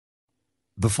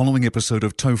The following episode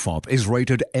of TOFOP is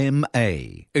rated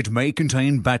MA. It may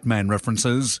contain Batman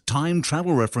references, time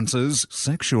travel references,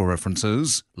 sexual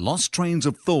references, lost trains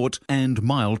of thought, and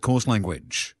mild coarse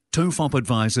language. TOFOP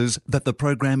advises that the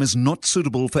program is not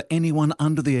suitable for anyone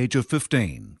under the age of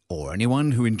 15 or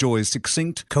anyone who enjoys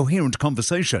succinct, coherent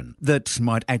conversation that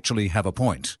might actually have a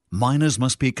point. Minors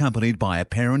must be accompanied by a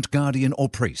parent, guardian, or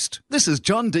priest. This is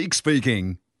John Deek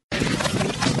speaking.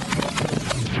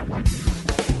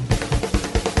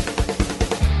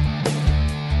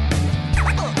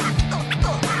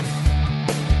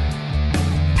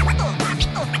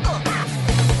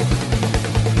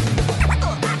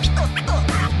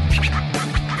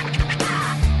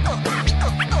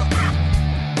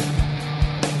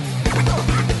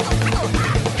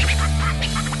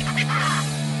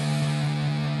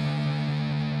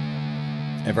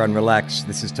 Everyone relax.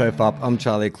 This is TOFOP. I'm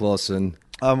Charlie Clausen.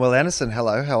 I'm Will Anderson.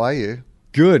 Hello, how are you?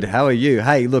 Good. How are you?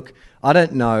 Hey, look, I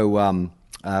don't know.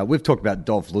 We've talked about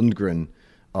Dolph Lundgren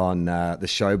on the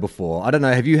show before. I don't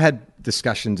know. Have you had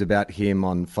discussions about him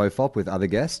on TOFOP with other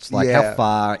guests? Like, how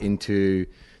far into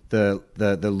the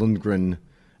Lundgren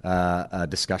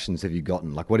discussions have you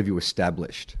gotten? Like, what have you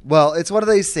established? Well, it's one of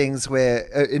these things where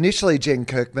initially Jen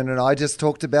Kirkman and I just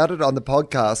talked about it on the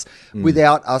podcast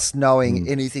without us knowing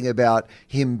anything about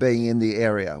him being in the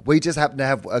area. We just happened to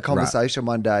have a conversation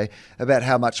one day about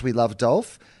how much we love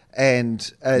Dolph. And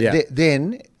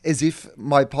then, as if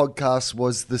my podcast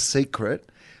was the secret,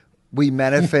 we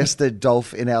manifested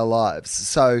Dolph in our lives.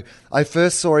 So I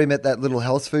first saw him at that little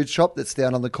health food shop that's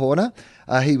down on the corner.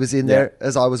 He was in there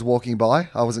as I was walking by.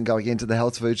 I wasn't going into the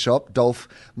health food shop. Dolph,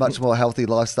 much more healthy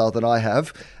lifestyle than I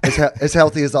have. As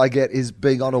healthy as I get is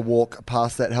being on a walk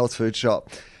past that health food shop.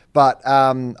 But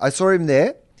I saw him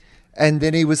there, and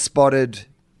then he was spotted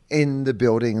in the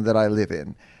building that I live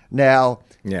in. Now,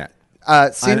 and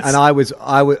I was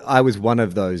one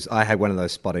of those. I had one of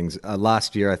those spottings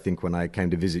last year. I think when I came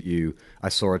to visit you, I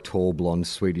saw a tall, blonde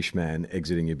Swedish man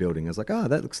exiting your building. I was like, "Oh,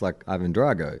 that looks like Ivan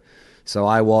Drago." So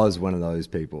I was one of those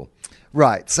people.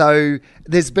 Right. So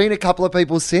there's been a couple of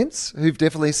people since who've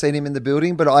definitely seen him in the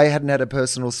building, but I hadn't had a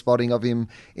personal spotting of him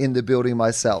in the building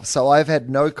myself. So I've had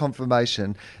no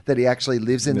confirmation that he actually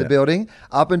lives in the building.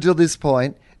 Up until this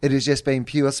point, it has just been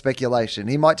pure speculation.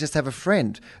 He might just have a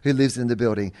friend who lives in the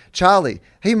building. Charlie,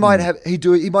 he might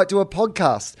do a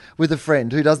podcast with a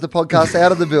friend who does the podcast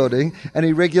out of the building, and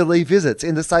he regularly visits.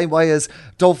 In the same way as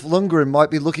Dolph Lundgren might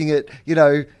be looking at,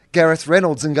 Gareth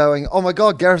Reynolds and going, "Oh my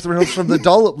God, Gareth Reynolds from the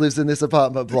Dollop lives in this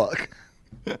apartment block."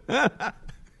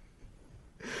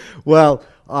 Well,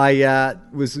 I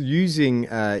was using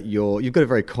you've got a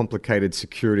very complicated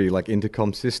security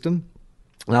intercom system.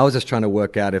 And I was just trying to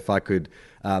work out if I could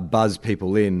buzz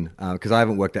people in because I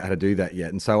haven't worked out how to do that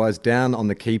yet. And so I was down on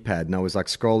the keypad and I was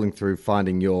scrolling through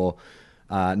finding your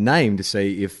name to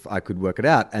see if I could work it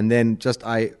out. And then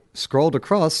I scrolled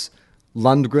across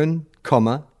Lundgren,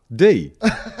 D.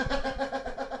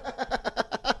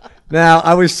 Now,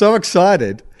 I was so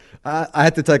excited. I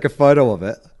had to take a photo of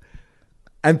it.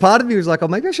 And part of me was like, oh,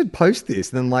 maybe I should post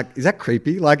this. And then is that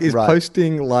creepy? Is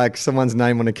posting someone's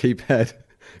name on a keypad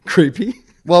creepy?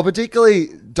 Well, particularly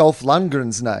Dolph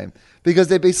Lundgren's name, because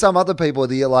there'd be some other people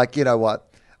that you're like, you know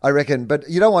what, I reckon, but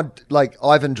you don't want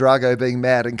Ivan Drago being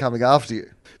mad and coming after you.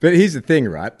 But here's the thing,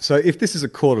 right? So if this is a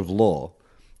court of law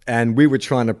and we were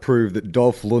trying to prove that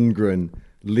Dolph Lundgren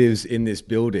lives in this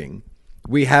building,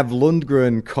 we have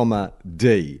Lundgren,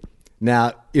 D.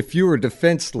 Now, if you were a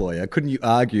defense lawyer, couldn't you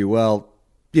argue, well,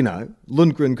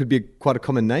 Lundgren could be quite a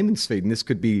common name in Sweden. This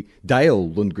could be Dale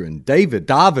Lundgren, David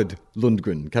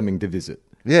Lundgren coming to visit.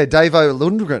 Yeah, Davo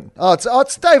Lundgren. Oh, it's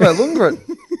Davo Lundgren.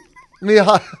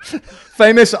 Yeah.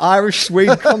 Famous Irish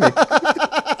Swede comic.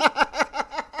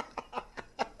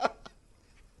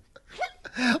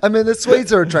 I mean, the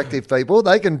Swedes are attractive people.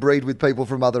 They can breed with people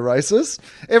from other races.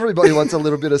 Everybody wants a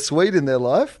little bit of Swede in their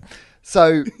life.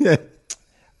 So,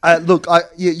 look,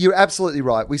 you're absolutely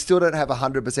right. We still don't have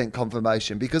 100%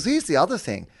 confirmation because here's the other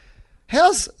thing.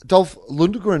 How's Dolph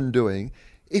Lundgren doing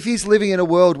if he's living in a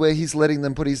world where he's letting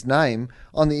them put his name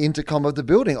on the intercom of the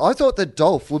building? I thought that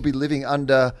Dolph would be living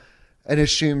under an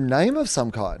assumed name of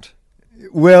some kind.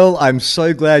 Well, I'm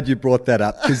so glad you brought that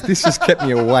up because this has kept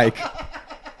me awake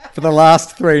for the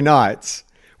last 3 nights.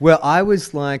 Well, I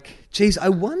was like, geez, I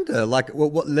wonder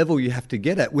what level you have to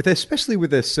get at, especially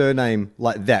with a surname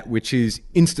like that, which is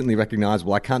instantly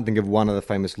recognizable. I can't think of one other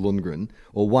famous Lundgren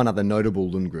or one other notable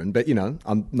Lundgren, but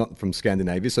I'm not from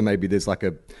Scandinavia, so maybe there's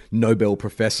a Nobel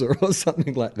professor or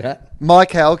something like that.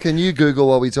 Mike Howell, can you Google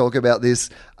while we talk about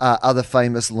this other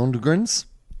famous Lundgrens?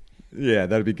 Yeah,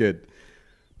 that'd be good.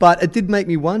 But it did make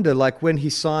me wonder, like when he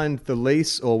signed the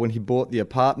lease or when he bought the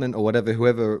apartment or whatever,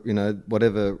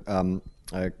 whatever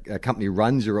a company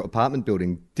runs your apartment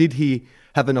building, did he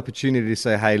have an opportunity to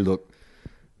say, hey, look,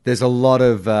 there's a lot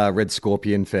of Red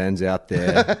Scorpion fans out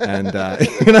there and,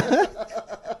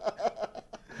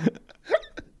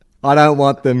 I don't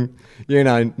want them,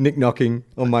 nick-knocking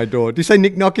on my door. Do you say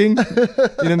nick-knocking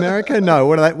in America? No,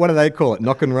 what do they call it?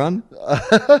 Knock and run?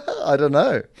 I don't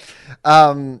know.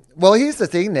 Well, here's the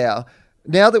thing now.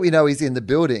 Now that we know he's in the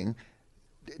building,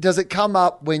 does it come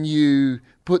up when you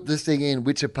put this thing in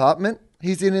which apartment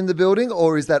he's in the building,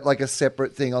 or is that like a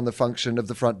separate thing on the function of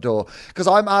the front door? Because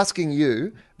I'm asking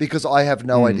you because I have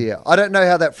no idea. I don't know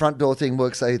how that front door thing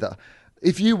works either.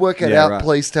 If you work it out, right.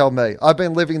 Please tell me. I've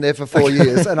been living there for 4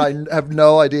 years and I have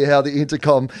no idea how the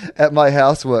intercom at my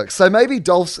house works. So maybe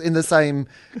Dolph's in the same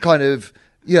kind of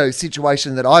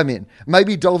situation that I'm in.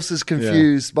 Maybe Dolph's as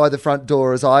confused by the front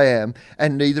door as I am,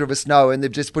 and neither of us know, and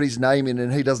they've just put his name in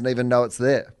and he doesn't even know it's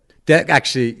there.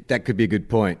 That could be a good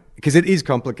point, because it is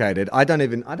complicated. I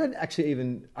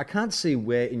can't see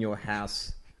where in your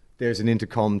house there's an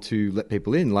intercom to let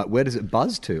people in. Like, where does it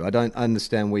buzz to? I don't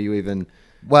understand where you even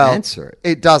answer it.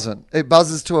 It doesn't. It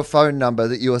buzzes to a phone number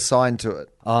that you assign to it.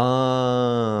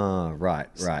 Ah, right,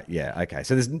 yeah, okay.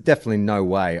 So there's definitely no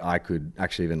way I could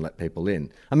actually even let people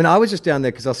in. I mean, I was just down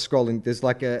there because I was scrolling. There's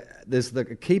like a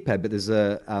keypad, but there's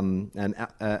an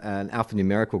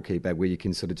alphanumerical keypad where you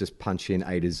can sort of just punch in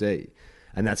A to Z,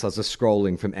 and I was just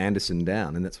scrolling from Anderson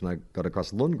down, and that's when I got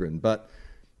across Lundgren. But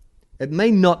it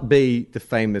may not be the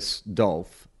famous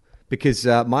Dolph, because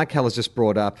Mike Hall has just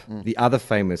brought up the other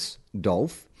famous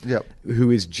Dolph, who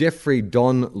is Jeffrey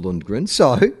Don Lundgren.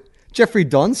 So, Jeffrey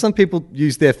Don, some people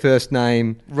use their first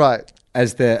name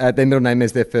as their middle name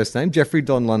as their first name, Jeffrey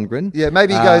Don Lundgren. Yeah,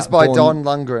 maybe he goes by Don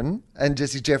Lundgren, and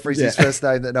Jesse Jeffrey's his first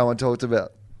name that no one talked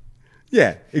about.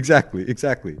 Yeah, exactly.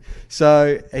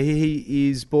 So he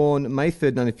is born May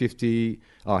 3rd, 1950.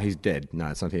 Oh, he's dead. No,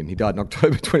 it's not him. He died on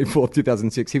October 24th,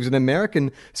 2006. He was an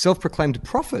American self-proclaimed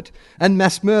prophet and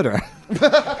mass murderer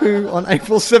who, on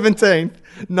April 17th,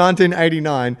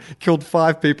 1989, killed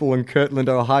 5 people in Kirtland,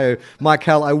 Ohio. Mike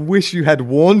Hall, I wish you had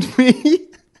warned me.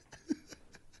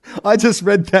 I just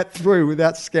read that through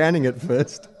without scanning it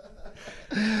first.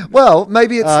 Well,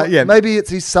 maybe it's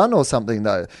his son or something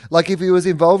though. Like if he was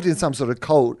involved in some sort of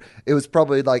cult, it was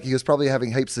probably like he was probably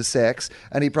having heaps of sex,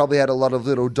 and he probably had a lot of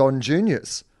little Don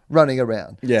Juniors running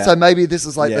around. Yeah. So maybe this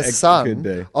is like the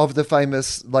son of the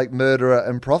famous like murderer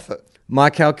and prophet.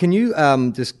 Mike Hall, can you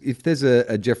if there's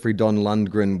a Jeffrey Don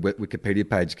Lundgren Wikipedia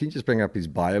page, can you just bring up his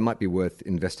bio? It might be worth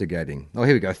investigating. Oh,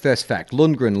 here we go. First fact: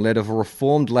 Lundgren led a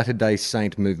Reformed Latter-day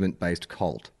Saint movement-based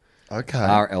cult. Okay.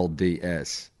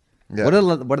 RLDS. Yeah. What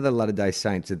are the Latter-day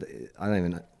Saints? I don't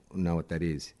even know what that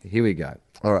is. Here we go.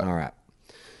 All right.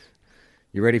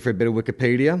 You ready for a bit of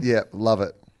Wikipedia? Yeah, love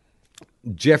it.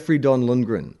 Jeffrey Don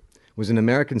Lundgren was an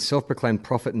American self-proclaimed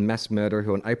prophet and mass murderer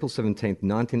who on April 17th,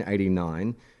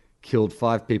 1989, killed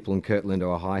 5 people in Kirtland,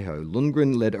 Ohio.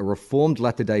 Lundgren led a Reformed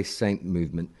Latter-day Saint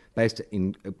movement based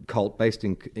in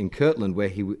Kirtland, where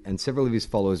he and several of his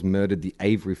followers murdered the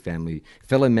Avery family,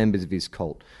 fellow members of his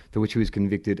cult, for which he was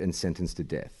convicted and sentenced to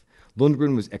death.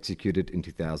 Lundgren was executed in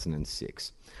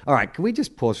 2006. All right, can we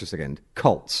just pause for a second?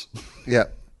 Cults. Yeah.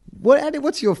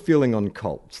 What's your feeling on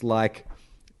cults? Like,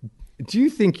 do you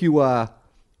think you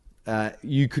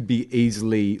could be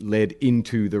easily led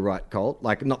into the right cult?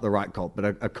 Like, not the right cult, but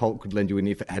a cult could lend you in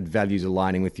if it had values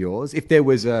aligning with yours? If there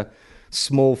was a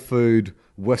small food,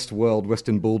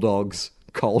 Western Bulldogs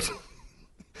cult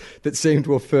that seemed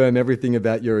to affirm everything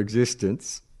about your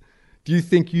existence, do you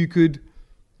think you could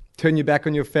turn your back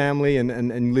on your family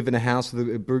and live in a house with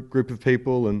a group of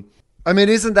people? And I mean,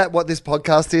 isn't that what this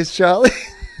podcast is, Charlie?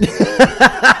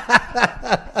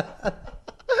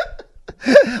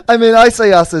 I mean, I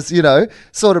see us as,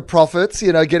 sort of prophets,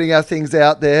 getting our things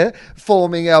out there,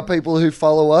 forming our people who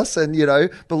follow us and,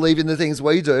 believe in the things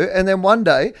we do. And then one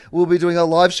day we'll be doing a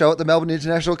live show at the Melbourne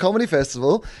International Comedy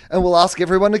Festival and we'll ask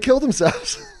everyone to kill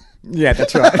themselves. Yeah,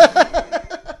 that's right.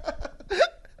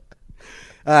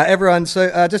 Everyone,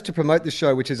 so just to promote the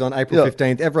show, which is on April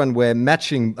 15th, everyone wear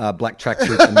matching black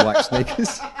tracksuits and white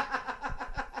sneakers.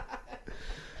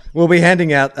 We'll be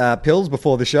handing out pills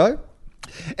before the show.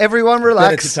 Everyone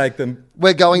relax. Better to take them.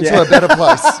 We're going to a better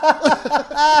place.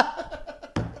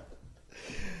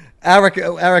 Our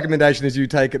recommendation is you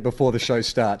take it before the show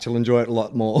starts. You'll enjoy it a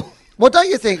lot more. Well, don't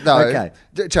you think, though,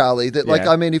 Charlie, that,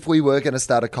 I mean, if we were going to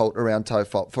start a cult around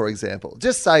TOFOP, for example,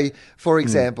 just say, for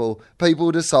example,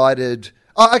 people decided,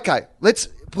 let's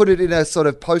put it in a sort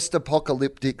of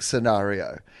post-apocalyptic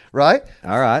scenario, right?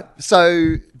 All right.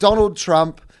 So Donald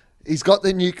Trump He's got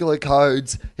the nuclear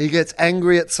codes. He gets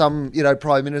angry at some,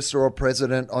 prime minister or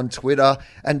president on Twitter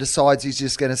and decides he's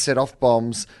just going to set off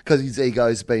bombs because his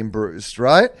ego's been bruised,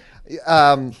 right?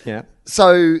 Yeah.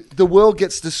 So the world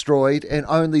gets destroyed and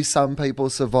only some people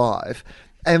survive.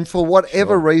 And for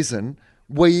whatever reason,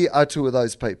 we are two of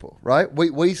those people, right?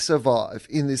 We survive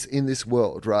in this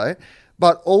world, right?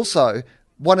 But also,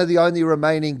 one of the only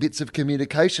remaining bits of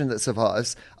communication that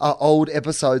survives are old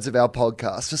episodes of our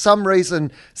podcast. For some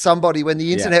reason, when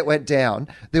the internet went down,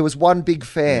 there was one big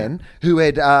fan who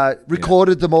had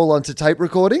recorded them all onto tape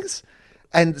recordings.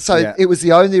 And so it was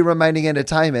the only remaining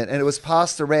entertainment, and it was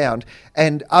passed around.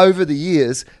 And over the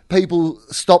years, people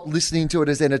stopped listening to it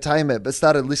as entertainment, but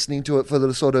started listening to it for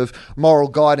the sort of moral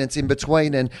guidance in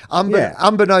between. And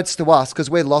unbeknownst to us, because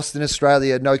we're lost in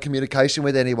Australia, no communication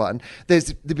with anyone,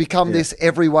 there's become this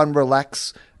everyone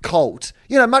relax cult,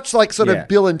 much like sort of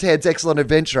Bill and Ted's Excellent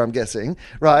Adventure, I'm guessing,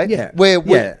 right? Yeah. Where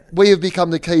we have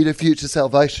become the key to future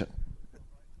salvation.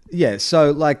 Yeah,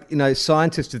 so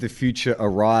scientists of the future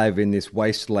arrive in this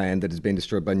wasteland that has been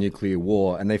destroyed by nuclear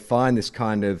war, and they find this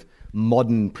kind of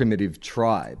modern primitive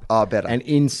tribe. Oh, better. And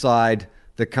inside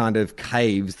the kind of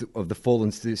caves of the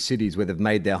fallen cities where they've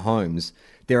made their homes,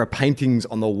 there are paintings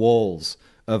on the walls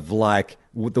of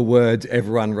with the words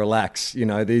 "everyone relax."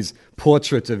 These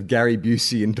portraits of Gary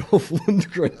Busey and Dolph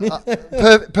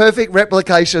Lundgren. Perfect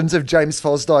replications of James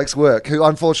Fosdyke's work, who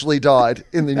unfortunately died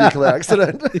in the nuclear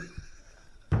accident.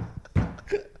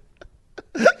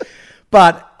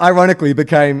 But ironically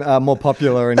became more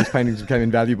popular, and his paintings became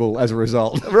invaluable as a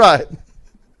result. Right.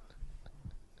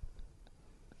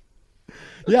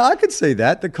 Yeah, I could see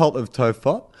that, the cult of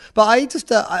TOFOP. But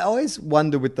I always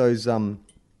wonder with those, at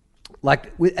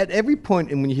every point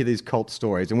when you hear these cult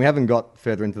stories, and we haven't got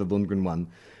further into the Lundgren one,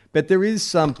 but there is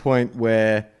some point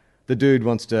where the dude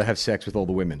wants to have sex with all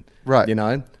the women. Right.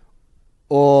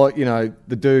 Or,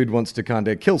 the dude wants to kind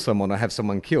of kill someone or have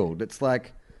someone killed. It's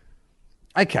like,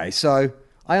 okay, so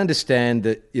I understand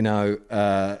that,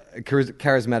 a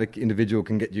charismatic individual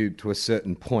can get you to a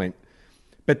certain point.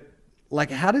 But,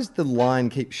 how does the line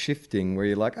keep shifting where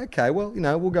you're like, okay, well,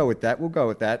 we'll go with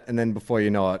that. And then before you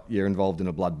know it, you're involved in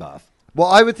a bloodbath. Well,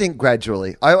 I would think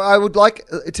gradually. I would like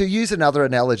to use another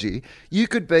analogy. You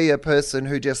could be a person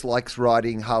who just likes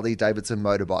riding Harley Davidson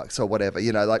motorbikes or whatever,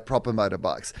 like proper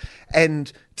motorbikes. And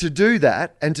to do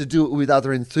that and to do it with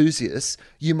other enthusiasts,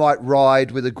 you might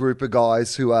ride with a group of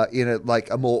guys who are in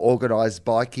a more organized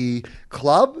bikie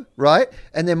club, right?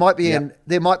 And there might be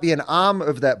an arm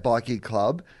of that bikie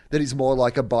club that is more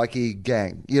like a bikie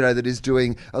gang, that is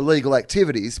doing illegal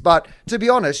activities. But to be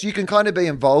honest, you can kind of be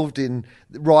involved in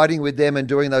riding with them and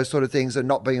doing those sort of things and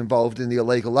not be involved in the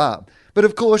illegal arm. But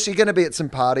of course, you're going to be at some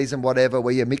parties and whatever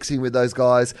where you're mixing with those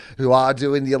guys who are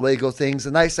doing the illegal things,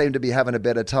 and they seem to be having a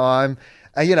better time.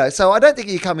 So I don't think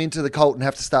you come into the cult and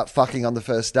have to start fucking on the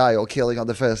first day or killing on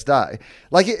the first day.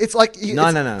 No. It's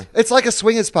like a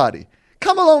swingers party.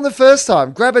 Come along the first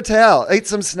time, grab a towel, eat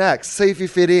some snacks, see if you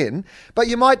fit in. But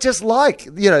you might just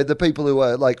the people who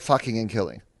are fucking and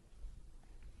killing.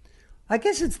 I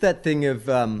guess it's that thing of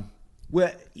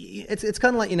where it's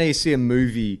kind of like, you see a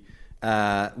movie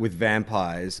with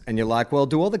vampires and you're like, well,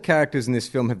 do all the characters in this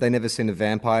film, have they never seen a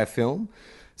vampire film?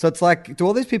 So it's like, do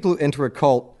all these people who enter a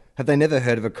cult, have they never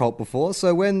heard of a cult before?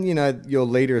 So when, your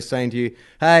leader is saying to you,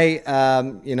 hey,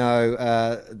 the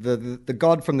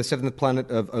god from the seventh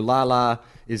planet of Olala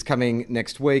is coming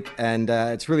next week, and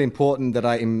it's really important that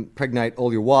I impregnate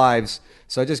all your wives,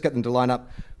 so just get them to line up.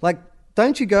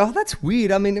 Don't you go, oh, that's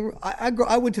weird. I mean,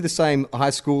 I went to the same high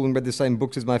school and read the same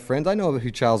books as my friends. I know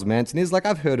who Charles Manson is.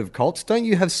 I've heard of cults. Don't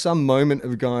you have some moment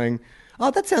of going,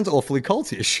 oh, that sounds awfully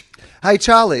cultish? Hey,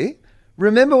 Charlie,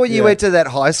 remember when you went to that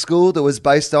high school that was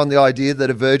based on the idea that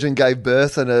a virgin gave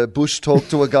birth and a bush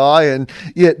talked to a guy, and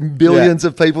yet billions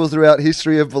of people throughout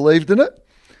history have believed in it?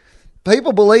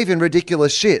 People believe in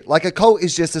ridiculous shit. A cult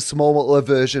is just a smaller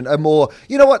version,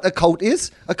 you know what a cult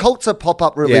is? A cult's a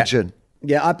pop-up religion.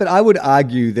 Yeah, but I would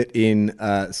argue that in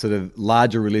sort of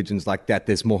larger religions like that,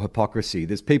 there's more hypocrisy.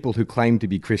 There's people who claim to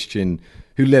be Christian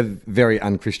who live very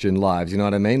unchristian lives. You know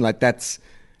what I mean? That's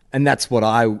what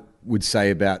I would say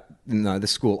about the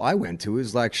school I went to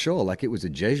is sure, it was a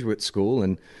Jesuit school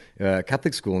and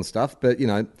Catholic school and stuff, but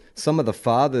some of the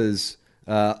fathers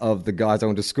of the guys I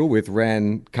went to school with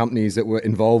ran companies that were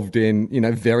involved in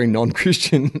very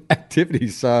non-Christian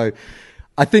activities. So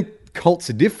I think cults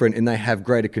are different and they have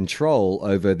greater control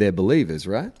over their believers,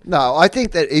 right? No, I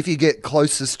think that if you get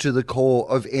closest to the core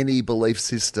of any belief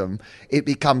system, it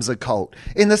becomes a cult.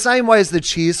 In the same way as the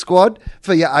cheer squad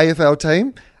for your AFL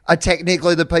team are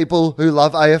technically the people who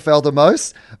love AFL the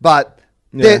most, but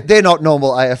They're not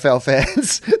normal AFL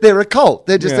fans. They're a cult.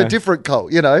 They're just a different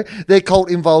cult, you know. Their cult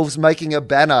involves making a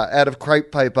banner out of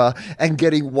crepe paper and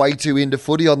getting way too into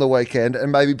footy on the weekend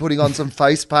and maybe putting on some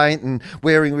face paint and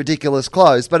wearing ridiculous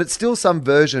clothes. But it's still some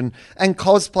version. And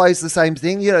cosplay's the same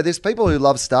thing. You know, there's people who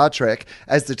love Star Trek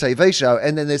as the TV show,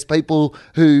 and then there's people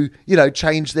who, you know,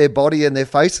 change their body and their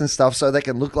face and stuff so they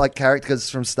can look like characters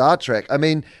from Star Trek. I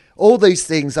mean, all these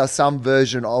things are some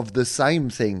version of the same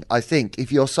thing, I think.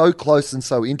 If you're so close and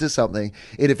so into something,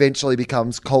 it eventually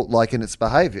becomes cult-like in its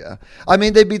behavior. I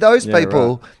mean, there'd be those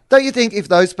people. Right. Don't you think if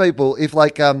those people, if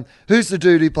like, who's the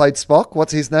dude who played Spock?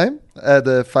 What's his name?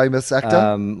 The famous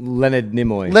actor? Leonard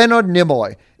Nimoy. Leonard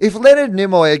Nimoy. If Leonard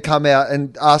Nimoy had come out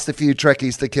and asked a few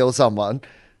Trekkies to kill someone,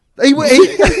 you know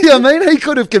what I mean? He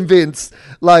could have convinced,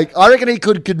 like, I reckon he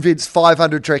could convince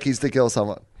 500 Trekkies to kill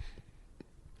someone.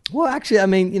 Well, actually, I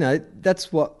mean, you know,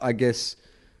 that's what I guess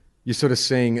you're sort of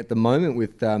seeing at the moment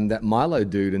with that Milo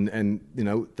dude and you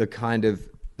know, the kind of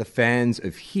the fans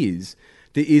of his.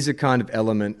 There is a kind of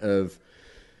element of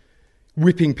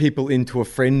whipping people into a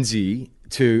frenzy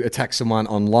to attack someone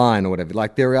online or whatever.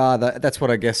 Like there are, that's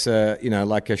what I guess, you know,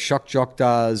 like a shock jock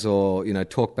does or, you know,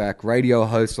 talkback radio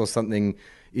host or something,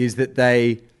 is that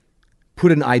they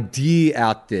put an idea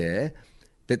out there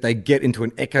that they get into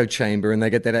an echo chamber and they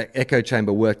get that echo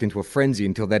chamber worked into a frenzy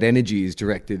until that energy is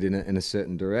directed in a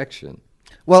certain direction.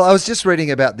 Well, I was just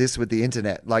reading about this with the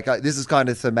internet. Like, this is kind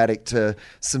of thematic to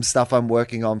some stuff I'm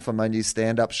working on for my new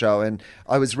stand-up show. And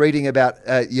I was reading about,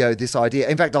 you know, this idea.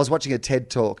 In fact, I was watching a TED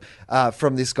talk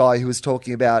from this guy who was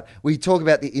talking about, we talk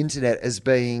about the internet as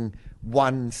being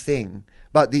one thing.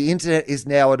 But the internet is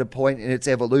now at a point in its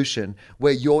evolution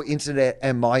where your internet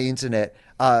and my internet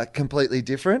are completely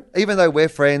different, even though we're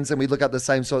friends and we look up the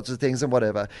same sorts of things and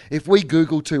whatever. If we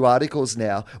Google 2 articles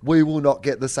now, we will not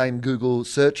get the same Google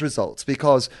search results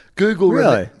because Google...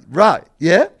 Really? Right,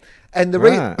 yeah? And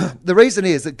Right. the reason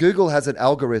is that Google has an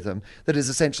algorithm that is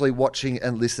essentially watching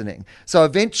and listening. So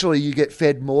eventually you get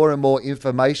fed more and more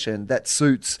information that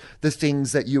suits the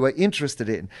things that you are interested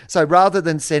in. So rather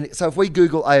than so if we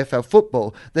Google AFL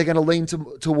football, they're going to lean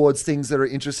towards things that are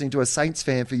interesting to a Saints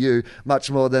fan for you much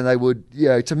more than they would, you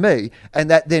know, to me. And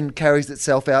that then carries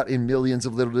itself out in millions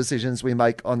of little decisions we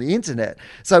make on the internet.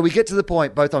 So we get to the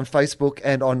point both on Facebook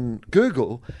and on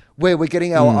Google where we're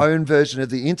getting our own version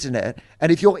of the internet.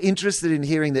 And if you're interested in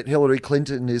hearing that Hillary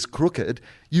Clinton is crooked,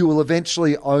 you will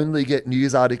eventually only get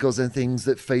news articles and things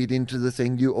that feed into the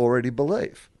thing you already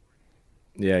believe.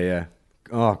 Yeah, yeah.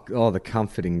 Oh, the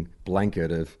comforting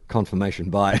blanket of confirmation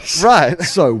bias. Right.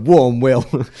 So warm, Will.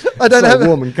 I don't so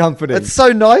warm and comforting. It's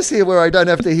so nice here where I don't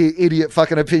have to hear idiot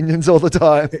fucking opinions all the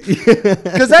time.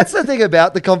 Because that's the thing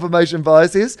about the confirmation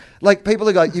bias is, like, people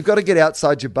are going, you've got to get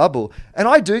outside your bubble. And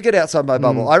I do get outside my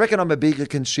bubble. I reckon I'm a bigger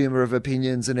consumer of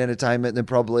opinions and entertainment than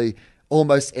probably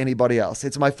almost anybody else.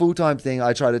 It's my full-time thing.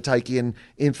 I try to take in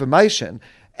information.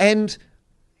 And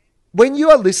when you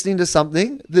are listening to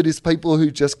something that is people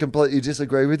who just completely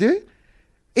disagree with you,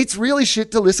 it's really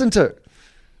shit to listen to.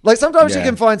 Like sometimes you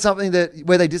can find something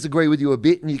where they disagree with you a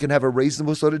bit and you can have a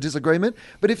reasonable sort of disagreement.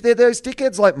 But if they're those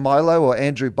dickheads like Milo or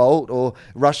Andrew Bolt or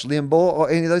Rush Limbaugh or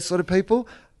any of those sort of people,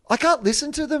 I can't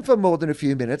listen to them for more than a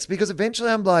few minutes because eventually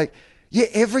I'm like, yeah,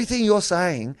 everything you're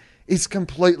saying is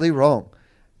completely wrong.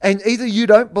 And either you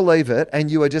don't believe it and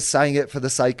you are just saying it for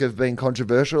the sake of being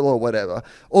controversial or whatever,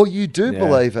 or you do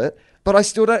believe it, but I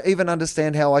still don't even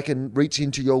understand how I can reach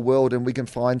into your world and we can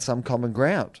find some common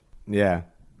ground. Yeah.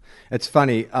 It's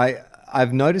funny.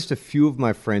 I've noticed a few of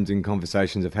my friends in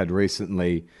conversations I've had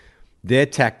recently, their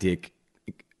tactic,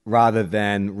 rather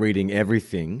than reading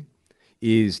everything,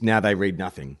 is now they read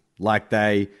nothing. Like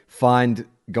they find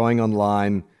going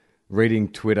online, reading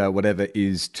Twitter, whatever,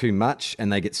 is too much,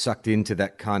 and they get sucked into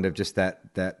that kind of just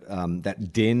that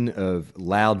den of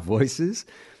loud voices,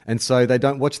 and so they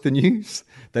don't watch the news.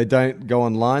 They don't go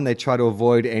online. They try to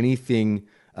avoid anything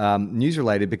news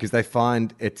related because they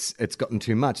find it's gotten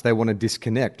too much. They want to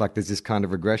disconnect. Like there's this kind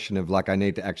of regression of like I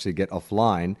need to actually get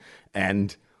offline,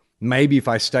 and maybe if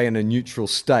I stay in a neutral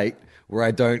state where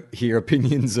I don't hear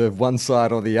opinions of one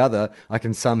side or the other, I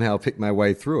can somehow pick my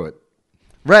way through it.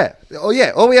 Right. Oh,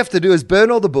 yeah. All we have to do is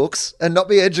burn all the books and not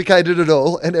be educated at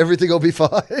all, and everything will be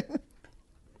fine.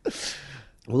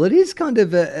 Well, it is kind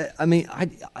of I mean,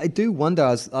 I do wonder.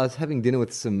 I was having dinner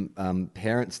with some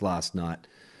parents last night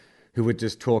who were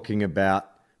just talking about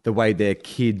the way their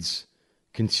kids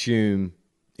consume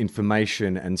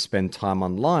information and spend time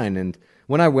online. And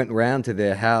when I went round to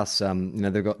their house,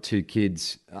 they've got 2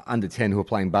 kids under 10 who are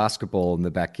playing basketball in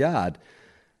the backyard.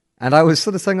 And I was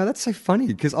sort of saying, oh, that's so funny,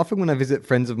 because often when I visit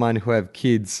friends of mine who have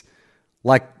kids,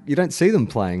 like, you don't see them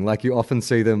playing. Like, you often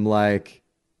see them, like,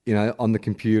 on the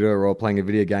computer or playing a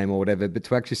video game or whatever, but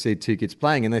to actually see two kids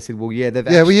playing. And they said, well, yeah, they've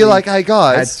Yeah, well, you're like, hey,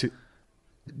 guys, had to-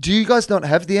 do you guys not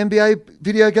have the NBA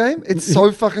video game? It's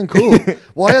so fucking cool.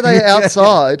 Why are they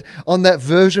outside on that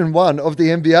version 1 of the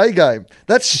NBA game?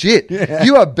 That's shit. Yeah.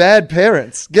 You are bad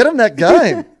parents. Get them that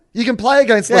game. You can play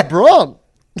against Yeah. LeBron.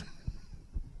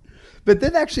 But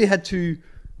they've actually had to,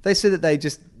 they said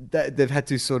that they've had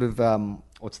to sort of,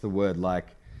 what's the word,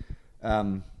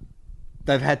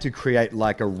 they've had to create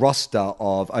like a roster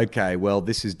of, okay, well,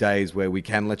 this is days where we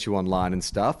can let you online and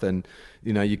stuff. And,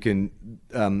 you can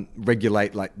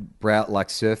regulate like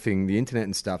surfing the internet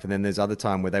and stuff. And then there's other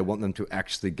time where they want them to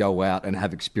actually go out and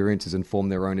have experiences and form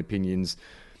their own opinions,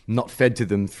 not fed to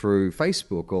them through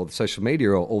Facebook or social media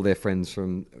or all their friends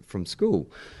from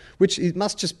school, which it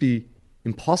must just be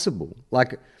impossible.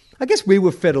 Like, I guess we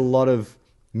were fed a lot of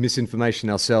misinformation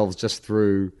ourselves just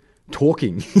through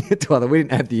talking to other. We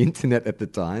didn't have the internet at the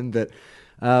time, but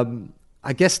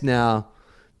I guess now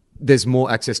there's more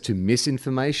access to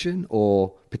misinformation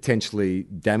or potentially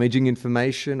damaging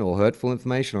information or hurtful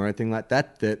information or anything like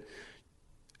that, that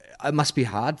it must be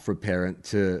hard for a parent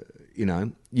to,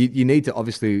 you need to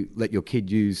obviously let your kid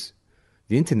use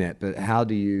the internet, but how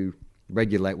do you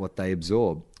regulate what they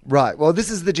absorb? Right. Well,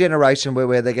 this is the generation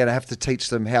where they're going to have to teach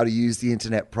them how to use the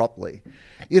internet properly.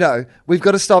 We've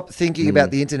got to stop thinking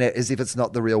about the internet as if it's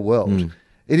not the real world.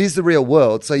 It is the real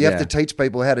world. So you have to teach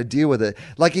people how to deal with it.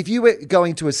 Like if you were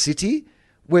going to a city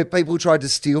where people tried to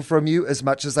steal from you as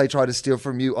much as they try to steal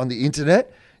from you on the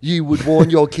internet, you would warn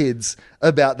your kids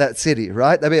about that city,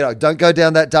 right? They'd be like, don't go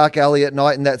down that dark alley at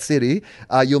night in that city.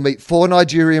 You'll meet 4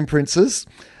 Nigerian princes.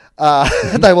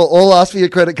 They will all ask for your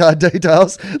credit card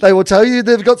details. They will tell you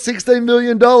they've got $16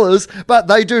 million, but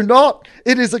they do not.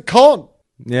 It is a con.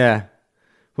 Yeah.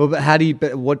 Well, but how do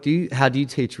you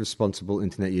teach responsible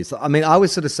internet use? I mean, I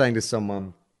was sort of saying to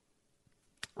someone,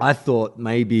 I thought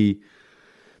maybe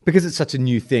because it's such a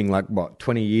new thing, like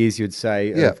 20 years you'd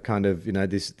say of kind of,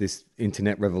 this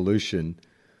internet revolution,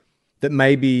 that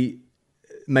maybe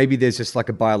there's just like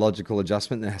a biological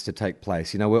adjustment that has to take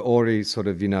place. We're already sort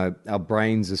of, our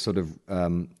brains are sort of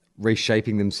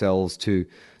reshaping themselves to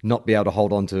not be able to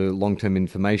hold on to long-term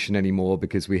information anymore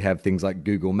because we have things like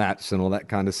Google Maps and all that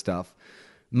kind of stuff.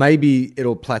 Maybe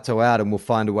it'll plateau out and we'll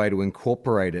find a way to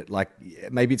incorporate it. Like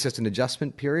maybe it's just an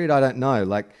adjustment period. I don't know.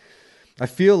 Like I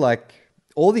feel like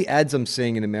all the ads I'm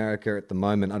seeing in America at the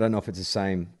moment, I don't know if it's the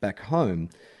same back home,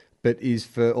 but is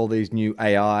for all these new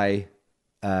AI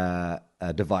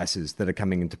devices that are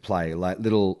coming into play, like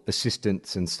little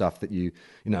assistants and stuff that you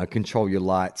control your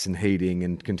lights and heating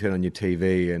and can turn on your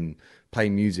TV and play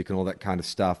music and all that kind of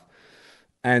stuff.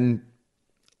 And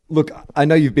look, I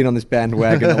know you've been on this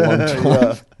bandwagon a long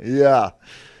time. Yeah.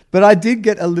 But I did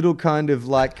get a little kind of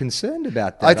like concerned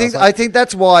about that. I think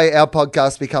that's why our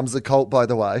podcast becomes a cult, by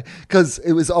the way, because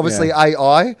it was obviously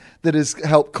AI that has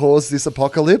helped cause this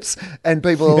apocalypse, and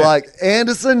people are like,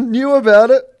 Anderson knew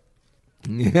about it.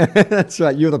 Yeah, that's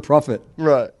right. You're the prophet.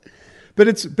 Right. But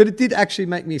it did actually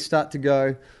make me start to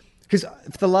go, because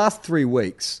for the last 3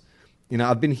 weeks,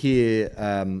 I've been here,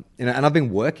 and I've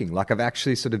been working. Like I've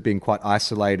actually sort of been quite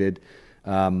isolated.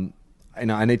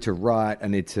 I need to write, I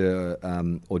need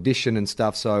to audition and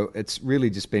stuff. So it's really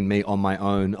just been me on my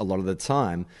own a lot of the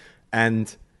time.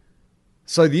 And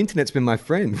so the internet's been my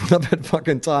friend when I've had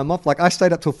fucking time off. Like I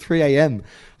stayed up till 3 a.m.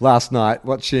 last night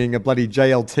watching a bloody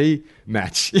JLT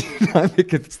match,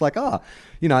 because it's like,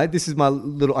 this is my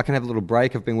little, I can have a little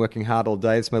break. I've been working hard all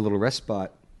day. It's my little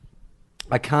respite.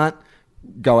 I can't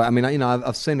go. I mean,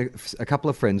 I've seen a couple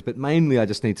of friends, but mainly I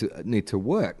just need to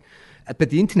work.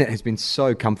 But the internet has been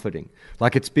so comforting.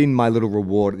 Like it's been my little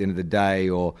reward at the end of the day,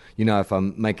 or if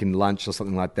I'm making lunch or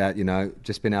something like that,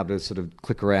 just being able to sort of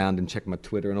click around and check my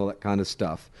Twitter and all that kind of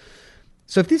stuff.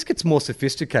 So if this gets more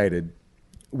sophisticated,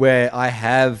 where I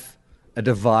have a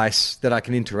device that I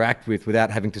can interact with without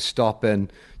having to stop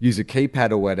and use a keypad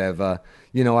or whatever,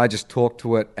 I just talk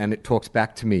to it and it talks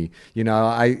back to me. You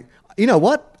know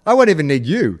what? I won't even need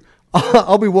you.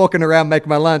 I'll be walking around making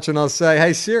my lunch and I'll say,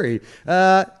 hey Siri,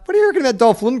 what do you reckon about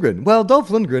Dolph Lundgren? Well, Dolph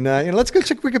Lundgren, let's go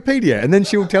check Wikipedia. And then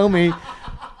she'll tell me,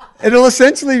 it'll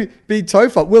essentially be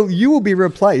TOFOP. Well, you will be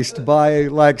replaced by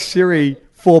like Siri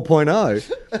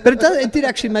 4.0. But it did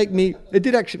actually make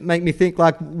me think,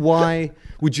 like, why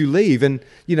would you leave? And,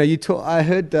 I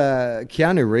heard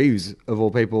Keanu Reeves, of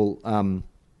all people,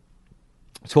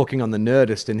 talking on The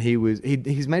Nerdist, and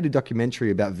he's made a documentary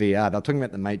about VR. They're talking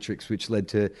about The Matrix, which led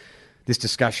to this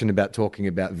discussion about talking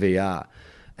about VR.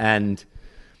 And,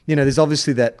 there's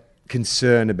obviously that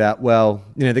concern about, well,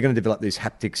 they're going to develop these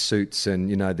haptic suits and,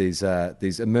 these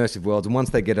immersive worlds. And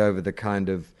once they get over the kind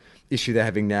of issue they're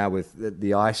having now with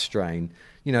the eye strain,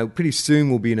 pretty soon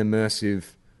we'll be in immersive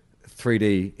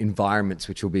 3D environments,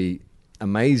 which will be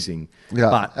amazing.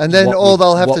 Yeah. And then all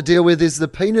they'll have to deal with is the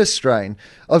penis strain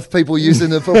of people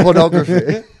using it for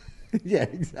pornography. Yeah,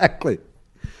 exactly.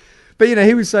 But,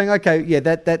 he was saying, okay, yeah,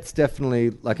 that's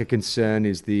definitely like a concern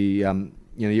is the,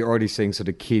 you're already seeing sort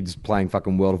of kids playing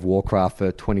fucking World of Warcraft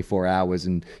for 24 hours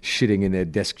and shitting in their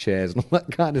desk chairs and all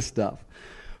that kind of stuff.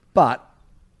 But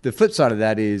the flip side of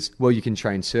that is, well, you can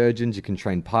train surgeons, you can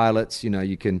train pilots,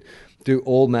 you can do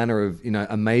all manner of,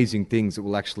 amazing things that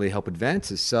will actually help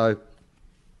advances. So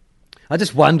I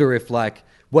just wonder if like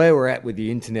where we're at with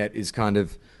the internet is kind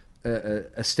of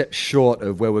a step short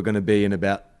of where we're going to be in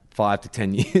about 5 to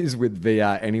 10 years with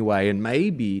VR anyway. And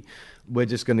maybe we're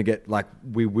just going to get like,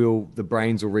 the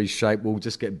brains will reshape. We'll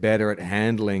just get better at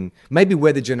handling. Maybe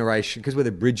we're the generation, because we're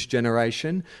the bridge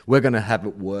generation, we're going to have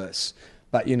it worse.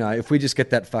 But, if we just get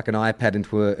that fucking iPad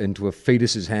into a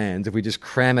fetus's hands, if we just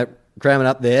cram it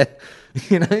up there,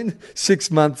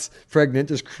 6 months pregnant,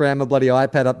 just cram a bloody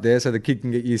iPad up there so the kid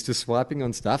can get used to swiping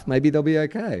on stuff, maybe they'll be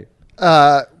okay.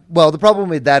 Well, the problem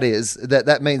with that is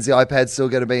that means the iPad's still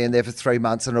going to be in there for 3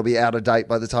 months and it'll be out of date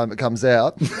by the time it comes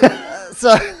out.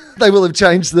 So they will have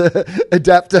changed the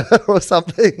adapter or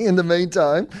something in the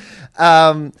meantime.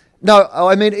 No,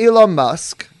 I mean, Elon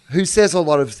Musk, who says a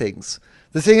lot of things.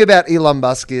 The thing about Elon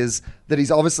Musk is that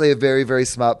he's obviously a very, very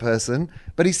smart person,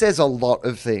 but he says a lot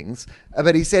of things.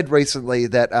 But he said recently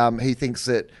that he thinks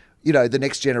that, the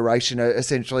next generation are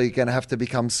essentially going to have to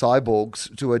become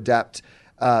cyborgs to adapt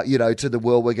to the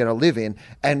world we're going to live in.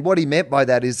 And what he meant by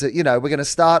that is that, we're going to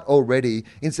start already,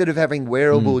 instead of having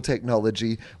wearable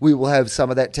technology, we will have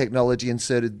some of that technology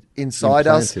inserted inside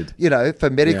us, for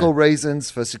medical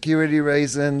reasons, for security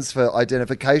reasons, for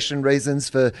identification reasons,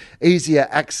 for easier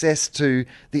access to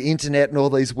the internet and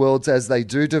all these worlds as they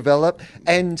do develop.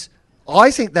 And I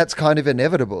think that's kind of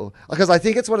inevitable, because I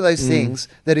think it's one of those things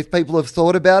that if people have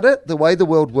thought about it, the way the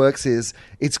world works is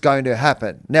it's going to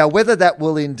happen. Now, whether that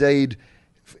will indeed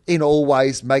in all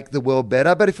ways make the world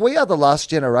better. But if we are the last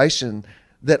generation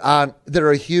that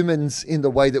are humans in the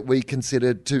way that we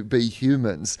consider to be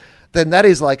humans, then that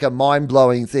is like a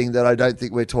mind-blowing thing that I don't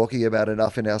think we're talking about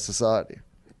enough in our society.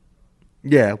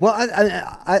 Yeah, well,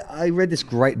 I read this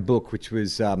great book, which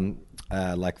was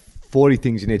like 40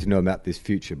 things you need to know about this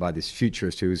future by this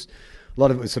futurist who was, a lot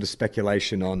of it was sort of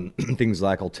speculation on things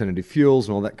like alternative fuels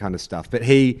and all that kind of stuff. But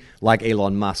he, like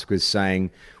Elon Musk, was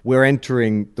saying, we're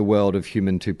entering the world of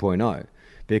human 2.0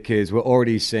 because we're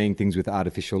already seeing things with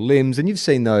artificial limbs. And you've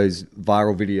seen those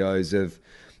viral videos of,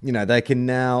 they can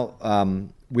now,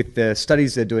 with the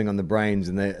studies they're doing on the brains,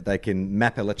 and they can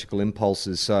map electrical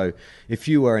impulses. So if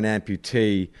you are an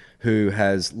amputee who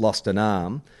has lost an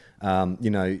arm,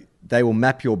 they will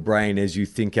map your brain as you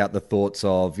think out the thoughts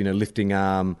of, lifting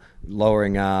arm,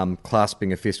 lowering arm,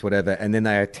 clasping a fist, whatever, and then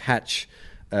they attach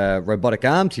a robotic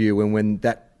arm to you, and when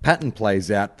that pattern plays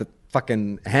out, the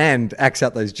fucking hand acts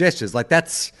out those gestures. Like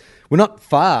we're not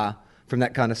far from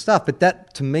that kind of stuff, but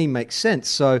that to me makes sense.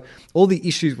 So all the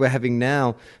issues we're having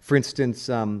now, for instance,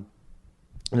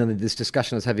 this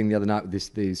discussion I was having the other night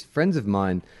with these friends of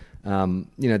mine,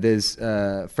 there's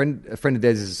a friend of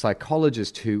theirs is a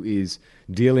psychologist who is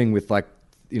dealing with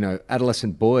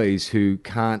adolescent boys who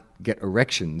can't get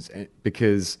erections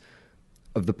because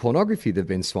of the pornography they've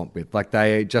been swamped with. Like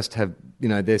they just have,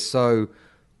 they're so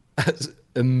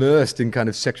immersed in kind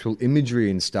of sexual imagery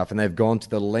and stuff, and they've gone to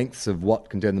the lengths of what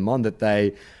can turn them on that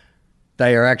they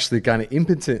are actually kind of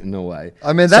impotent in a way.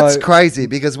 I mean, that's crazy,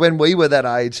 because when we were that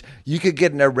age, you could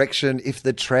get an erection if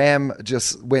the tram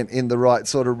just went in the right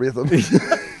sort of rhythm.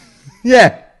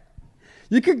 Yeah.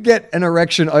 You could get an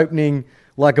erection opening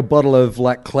like a bottle of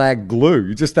Clag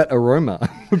glue. Just that aroma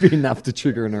would be enough to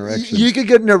trigger an erection. You could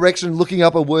get an erection looking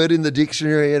up a word in the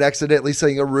dictionary and accidentally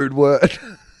saying a rude word.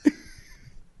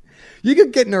 You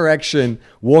could get an erection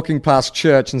walking past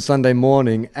church on Sunday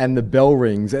morning and the bell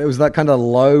rings. It was that kind of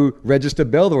low register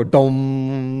bell that would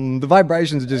dong. The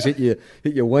vibrations would just hit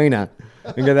your wiener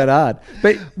and get that hard.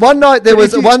 But one night there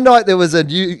was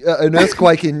an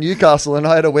earthquake in Newcastle, and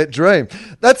I had a wet dream.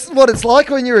 That's what it's like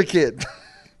when you're a kid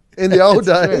in the old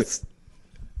days.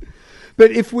 But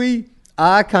if we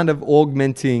are kind of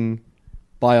augmenting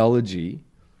biology,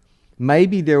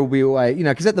 maybe there will be a way,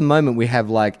 because at the moment we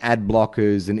have ad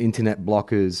blockers and internet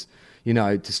blockers,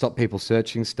 to stop people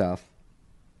searching stuff.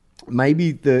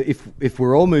 Maybe if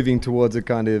we're all moving towards a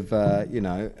kind of,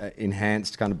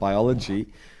 enhanced kind of biology,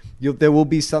 there will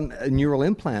be a neural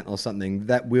implant or something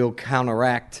that will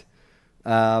counteract,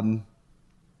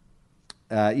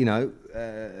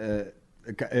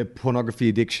 a pornography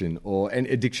addiction or an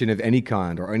addiction of any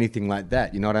kind or anything like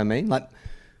that. You know what I mean? Like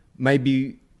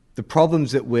maybe the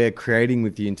problems that we're creating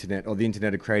with the internet or the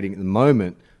internet are creating at the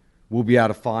moment, we'll be able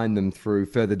to find them through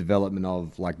further development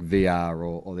of like VR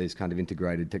or these kind of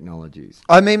integrated technologies.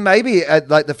 I mean, maybe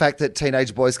like the fact that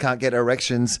teenage boys can't get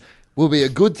erections will be a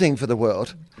good thing for the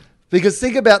world. Because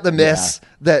think about the mess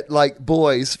that like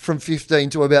boys from 15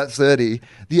 to about 30,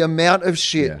 the amount of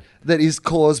shit that is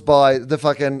caused by the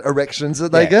fucking erections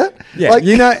that they get. Yeah, like,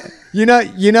 you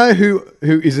know who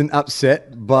isn't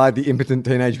upset by the impotent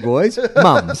teenage boys?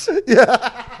 Mums.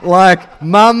 Like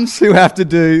mums who have to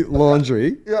do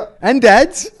laundry. And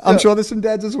dads. I'm sure there's some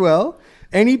dads as well.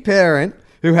 Any parent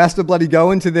who has to bloody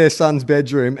go into their son's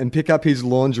bedroom and pick up his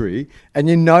laundry, and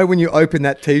you know when you open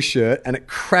that t-shirt and it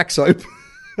cracks open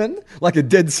like a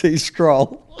Dead Sea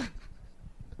Scroll.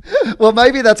 Well,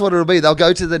 maybe that's what it'll be. They'll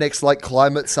go to the next like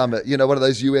climate summit, you know, one of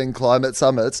those UN climate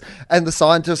summits, and the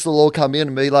scientists will all come in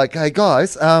and be like, "Hey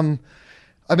guys, I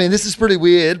mean, this is pretty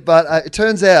weird, but it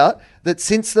turns out that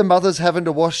since the mothers having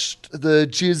to wash the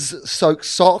jizz-soaked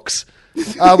socks,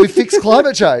 we fixed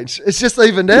climate change. It's just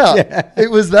evened out. It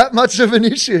was that much of an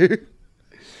issue."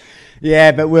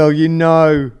 Yeah, but Will, you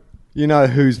know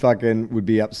who's fucking would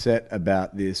be upset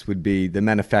about this would be the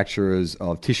manufacturers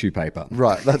of tissue paper.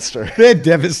 Right, that's true. They're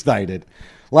devastated.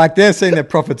 Like they're seeing their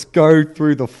profits go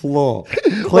through the floor.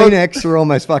 Kleenex are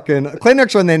almost fucking...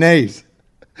 Kleenex are on their knees.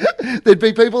 There'd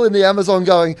be people in the Amazon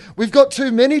going, "We've got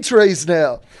too many trees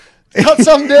now. Cut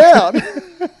some down."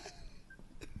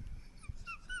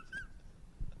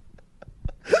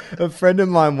 A friend of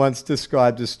mine once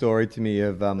described a story to me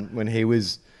of when he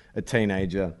was a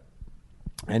teenager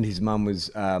and his mum was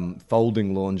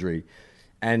folding laundry,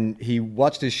 and he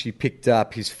watched as she picked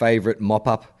up his favourite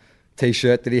mop-up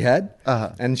T-shirt that he had,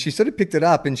 and she sort of picked it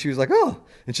up and she was like, "Oh,"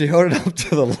 and she held it up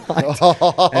to the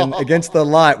light, and against the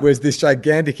light was this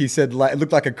gigantic, he said, like, it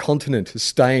looked like a continent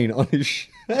stain on his shirt.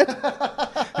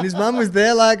 And his mum was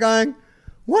there like going,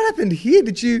 "What happened here?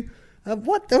 Did you...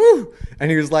 what the..." And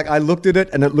he was like, "I looked at it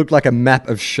and it looked like a map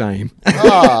of shame."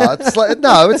 It's like,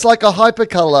 no, it's like a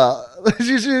hypercolor.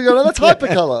 You go, "That's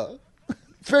hypercolor.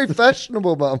 It's very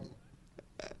fashionable, Mum."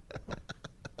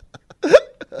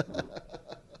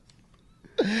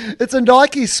 It's a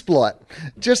Nike splot.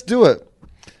 Just do it.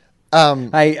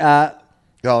 Hey,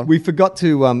 Go on. we forgot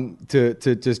to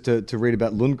read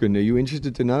about Lundgren. Are you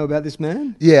interested to know about this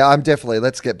man? Yeah, I'm definitely.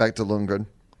 Let's get back to Lundgren.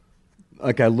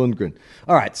 Okay, Lundgren.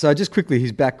 All right, so just quickly,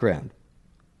 his background.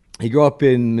 He grew up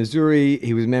in Missouri.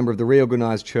 He was a member of the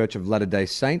Reorganized Church of Latter-day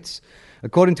Saints.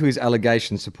 According to his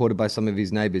allegations, supported by some of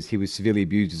his neighbors, he was severely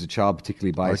abused as a child,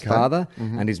 particularly by his father,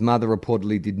 and his mother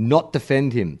reportedly did not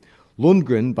defend him.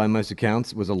 Lundgren, by most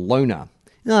accounts, was a loner.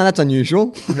 No, that's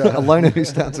unusual. A loner who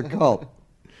starts a cult.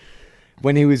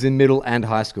 When he was in middle and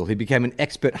high school, he became an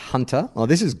expert hunter. Oh,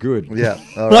 this is good. Yeah,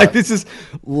 all Like, right. this is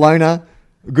loner,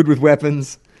 good with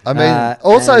weapons. I mean,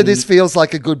 also, and- this feels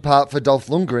like a good part for Dolph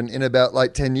Lundgren in about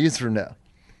like 10 years from now.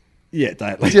 Yeah,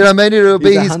 totally. Do you know what I mean? It'll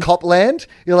be He's a his cop land.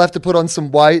 He'll have to put on some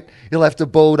weight. He'll have to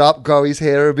bald up, grow his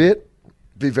hair a bit.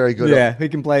 Be very good. Yeah, he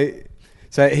can play.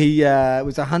 So he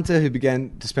was a hunter who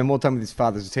began to spend more time with his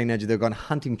father as a teenager. They were on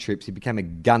hunting trips. He became a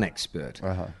gun expert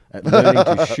at learning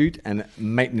to shoot and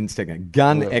maintenance technique.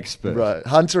 Gun expert. Right.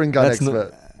 Hunter and gun That's not-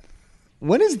 expert.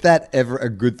 When is that ever a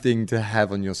good thing to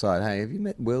have on your side? Hey, have you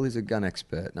met Will? He's a gun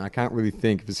expert. And I can't really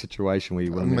think of a situation where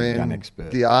you want to meet a gun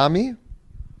expert. The army.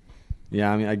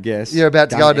 Yeah, I mean, I guess. You're about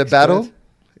to Gun go into expert? battle.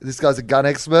 This guy's a gun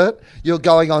expert. You're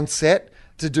going on set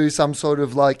to do some sort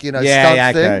of like, Yeah, stunt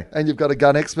yeah, thing, okay. and you've got a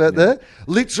gun expert there.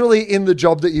 Literally in the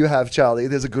job that you have, Charlie.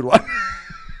 There's a good one.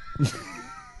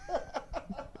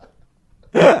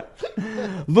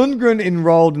 Lundgren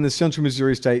enrolled in the Central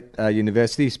Missouri State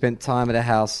University. He spent time at a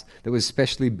house that was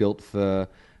specially built for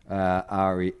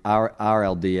RLDS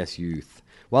youth.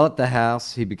 While at the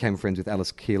house, he became friends with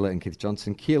Alice Keeler and Keith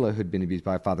Johnson. Keeler, who'd been abused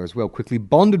by a father as well, quickly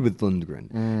bonded with Lundgren,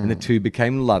 and the two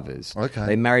became lovers. Okay.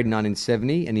 They married in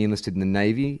 1970, and he enlisted in the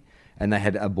Navy, and they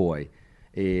had a boy.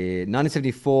 In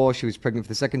 1974, she was pregnant for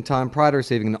the second time. Prior to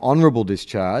receiving an honourable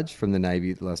discharge from the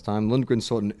Navy the last time, Lundgren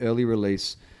sought an early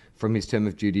release from his term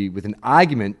of duty with an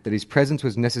argument that his presence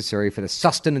was necessary for the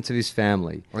sustenance of his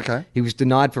family. Okay. He was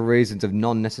denied for reasons of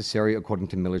non-necessary according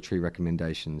to military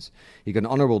recommendations. He got an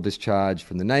honourable discharge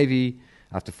from the Navy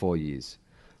after 4 years.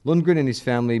 Lundgren and his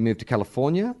family moved to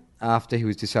California after he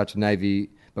was discharged from the Navy,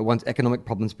 but once economic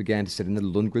problems began to set in, the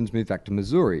Lundgrens moved back to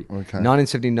Missouri. Okay.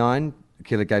 1979,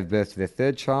 Keeler gave birth to their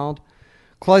third child.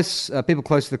 People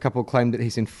close to the couple claimed that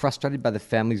he seemed frustrated by the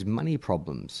family's money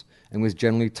problems and was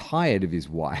generally tired of his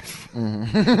wife,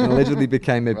 and allegedly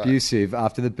became abusive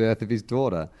after the birth of his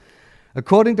daughter.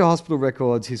 According to hospital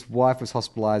records, his wife was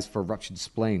hospitalised for a ruptured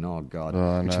spleen,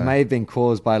 which may have been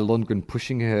caused by Lundgren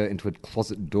pushing her into a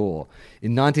closet door.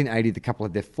 In 1980, the couple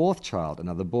had their fourth child,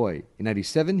 another boy. In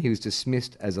 87, he was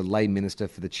dismissed as a lay minister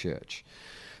for the church.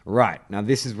 Right, now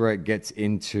this is where it gets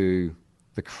into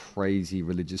the crazy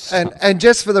religious stuff. And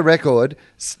just for the record,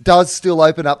 does still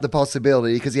open up the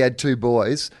possibility, because he had two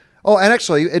boys. Oh, and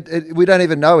actually, we don't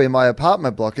even know in my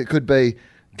apartment block. It could be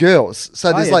girls.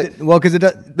 So there's because it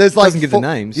doesn't give the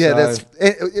names. Yeah, so.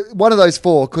 One of those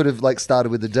four could have started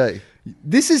with a D.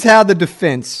 This is how the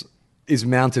defense is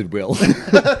mounted, Will.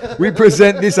 We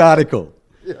present this article.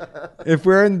 Yeah. If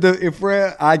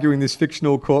we're arguing this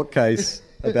fictional court case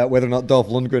about whether or not Dolph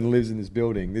Lundgren lives in this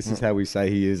building, this is how we say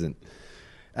he isn't.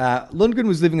 Lundgren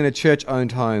was living in a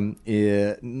church-owned home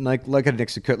located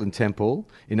next to Kirtland Temple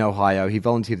in Ohio. He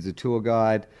volunteered as a tour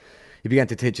guide. He began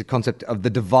to teach the concept of the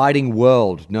dividing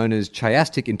world, known as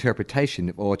chiastic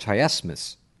interpretation, or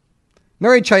chiasmus.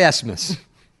 Merry chiasmus!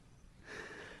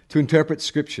 To interpret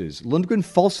scriptures. Lundgren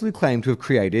falsely claimed to have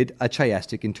created a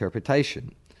chiastic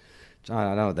interpretation. I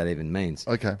don't know what that even means.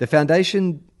 Okay. The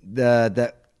foundation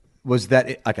the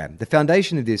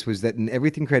foundation of this was that in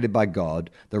everything created by God,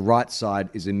 the right side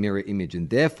is a mirror image, and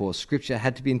therefore scripture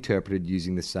had to be interpreted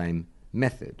using the same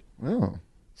method. Oh.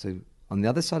 So on the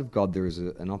other side of God, there is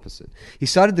an opposite. He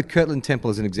cited the Kirtland Temple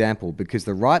as an example because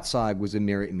the right side was a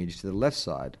mirror image to the left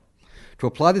side. To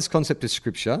apply this concept to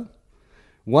Scripture,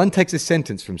 one takes a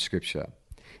sentence from Scripture.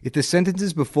 If the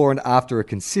sentences before and after are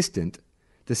consistent,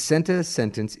 the center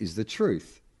sentence is the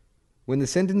truth. When the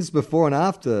sentences before and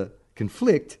after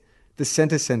conflict, the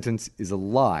center sentence is a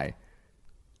lie.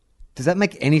 Does that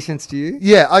make any sense to you?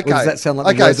 Yeah, okay. Or does that sound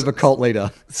like the words of a cult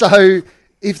leader? So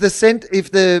if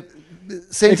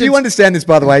you understand this,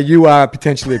 by the way, you are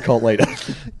potentially a cult leader.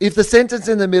 If the sentence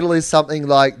in the middle is something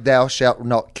like "Thou shalt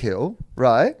not kill,"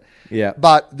 right? Yeah.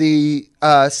 But the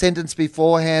sentence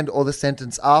beforehand or the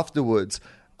sentence afterwards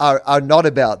are not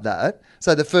about that.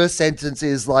 So the first sentence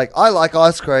is like, "I like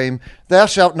ice cream. Thou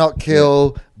shalt not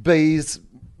kill. Bees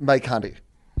make honey."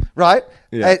 Right?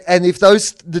 Yeah. And if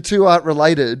the two aren't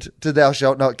related to "Thou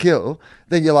shalt not kill,"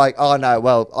 then you're like, "Oh no,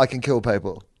 well, I can kill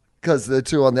people." Because the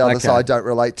two on the other side don't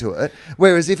relate to it.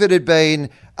 Whereas if it had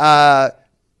been, thou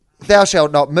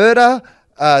shalt not murder,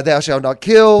 thou shalt not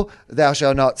kill, thou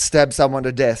shalt not stab someone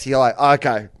to death, you're like,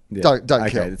 okay, don't kill.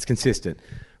 Okay, it's consistent.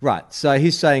 Right, so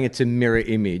he's saying it's a mirror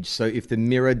image. So if the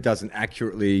mirror doesn't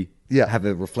accurately have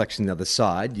a reflection on the other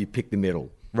side, you pick the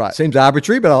middle. Right. Seems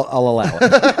arbitrary, but I'll allow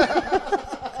it.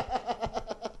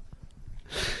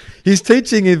 His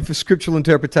teaching of scriptural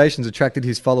interpretations attracted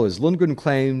his followers. Lundgren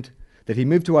claimed that he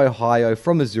moved to Ohio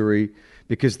from Missouri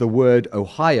because the word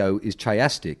Ohio is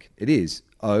chiastic. It is.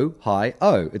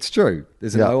 O-hi-o. It's true.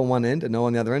 There's an O on one end, an O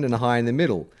on the other end, and a hi in the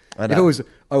middle. If it was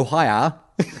Ohio,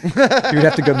 he'd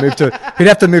have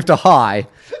to move to high.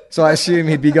 So I assume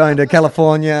he'd be going to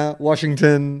California,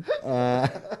 Washington,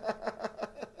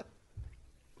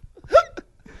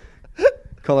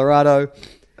 Colorado.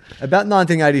 About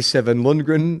 1987,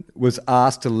 Lundgren was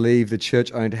asked to leave the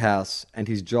church-owned house, and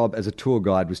his job as a tour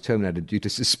guide was terminated due to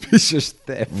suspicious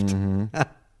theft. Mm-hmm.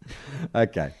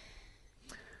 Okay.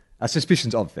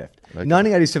 Suspicions of theft. Okay. In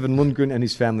 1987, Lundgren and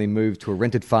his family moved to a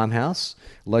rented farmhouse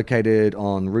located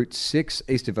on Route 6,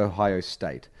 east of Ohio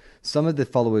State. Some of the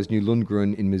followers knew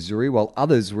Lundgren in Missouri, while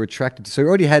others were attracted to... So he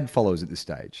already had followers at this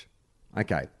stage.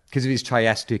 Okay. Because of his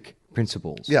chiastic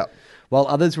principles. Yeah. While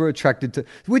others were attracted to...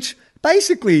 Which...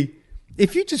 Basically,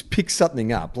 if you just pick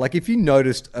something up, like if you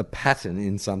noticed a pattern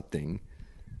in something,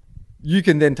 you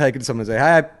can then take it to someone and say,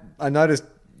 hey, I noticed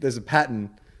there's a pattern,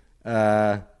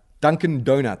 Dunkin'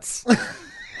 Donuts.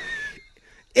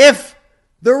 If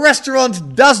the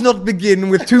restaurant does not begin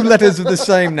with two letters of the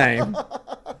same name,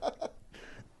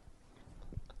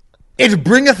 it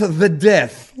bringeth the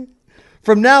death.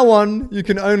 From now on, you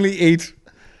can only eat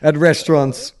at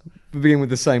restaurants that begin with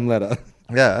the same letter.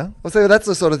 Yeah. Well, so that's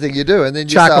the sort of thing you do. And then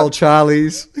you Charcoal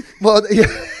Charlie's. Well, yeah.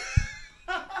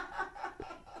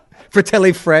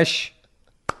 Fratelli Fresh.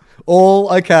 All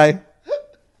okay.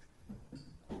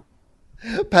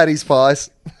 Patty's Pies.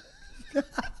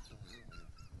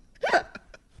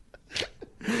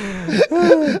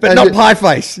 But not Pie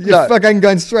Face. You're fucking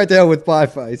going straight to hell with Pie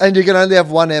Face. And you can only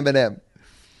have one M&M.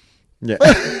 Yeah.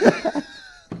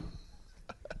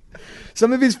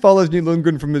 Some of his followers knew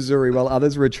Lundgren from Missouri, while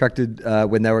others were attracted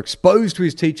when they were exposed to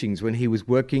his teachings when he was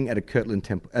working at a Kirtland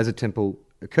Temple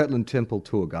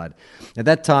tour guide. At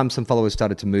that time, some followers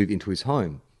started to move into his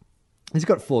home. He's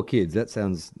got 4 kids. That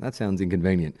sounds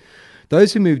inconvenient.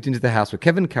 Those who moved into the house were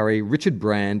Kevin Curry, Richard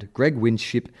Brand, Greg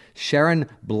Winship, Sharon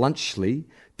Bluntschli,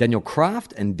 Daniel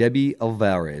Kraft, and Debbie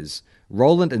Alvarez.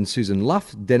 Roland and Susan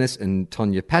Luff, Dennis and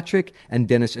Tonya Patrick, and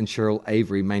Dennis and Cheryl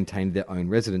Avery maintained their own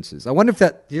residences. I wonder if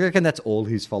do you reckon that's all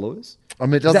his followers? I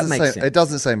mean, it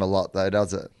doesn't seem a lot though,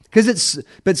 does it? Because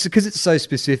it's so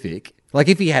specific. Like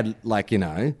if he had like,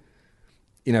 Brian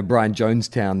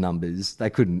Jonestown numbers, they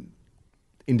couldn't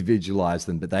individualize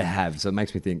them, but they have. So it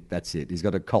makes me think that's it. He's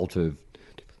got a cult of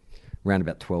around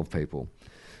about 12 people.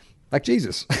 Like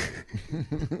Jesus.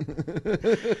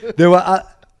 There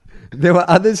were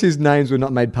others whose names were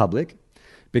not made public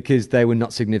because they were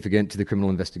not significant to the criminal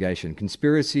investigation.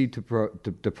 Conspiracy to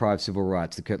deprive civil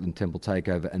rights, the Kirtland Temple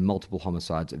takeover, and multiple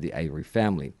homicides of the Avery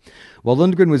family. While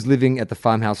Lundgren was living at the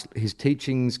farmhouse, his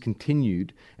teachings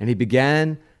continued, and he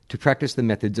began to practice the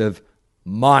methods of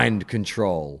mind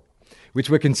control, which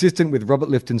were consistent with Robert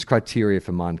Lifton's criteria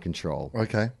for mind control.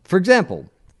 Okay. For example,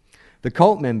 the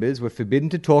cult members were forbidden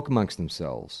to talk amongst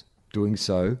themselves. Doing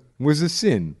so was a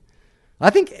sin. I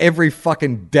think every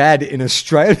fucking dad in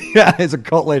Australia is a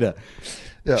cult leader.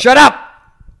 Yeah. Shut up!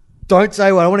 Don't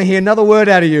say what. I want to hear another word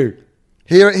out of you.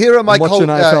 Here are my cult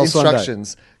instructions.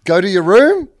 Sunday. Go to your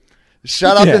room.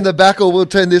 Shut up in the back or we'll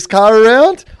turn this car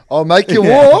around. I'll make you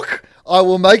walk. I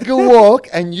will make you walk.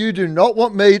 And you do not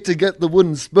want me to get the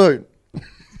wooden spoon.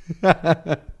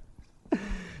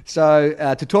 So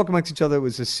to talk amongst each other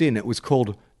was a sin. It was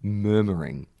called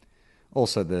murmuring.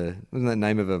 Also, wasn't that the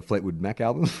name of a Fleetwood Mac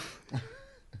album?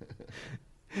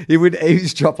 He would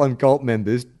eavesdrop on cult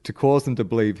members to cause them to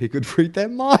believe he could read their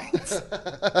minds.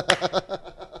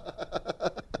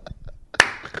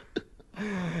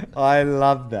 I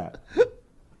love that.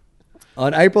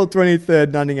 On April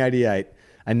 23rd, 1988,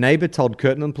 a neighbour told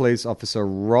Kirtland police officer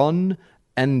Ron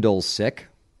Andolsek,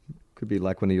 could be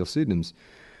like one of your pseudonyms,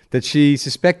 that she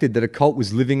suspected that a cult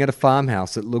was living at a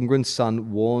farmhouse, that Lundgren's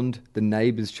son warned the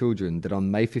neighbour's children that on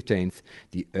May 15th,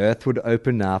 the earth would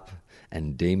open up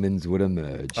and demons would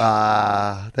emerge.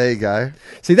 Ah, there you go.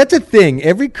 See, that's a thing.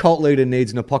 Every cult leader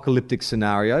needs an apocalyptic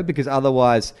scenario because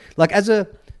otherwise, like in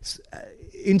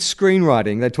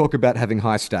screenwriting, they talk about having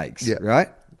high stakes, right?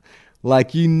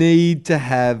 Like you need to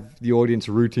have the audience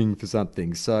rooting for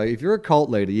something. So if you're a cult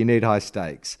leader, you need high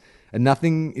stakes. And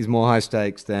nothing is more high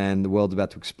stakes than the world's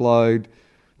about to explode.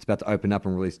 It's about to open up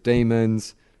and release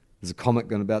demons. There's a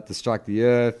comet about to strike the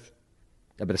earth.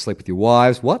 I better sleep with your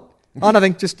wives. What? Oh,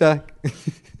 nothing. Just the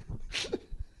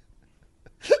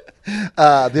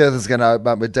earth is going to open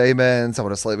up with demons. I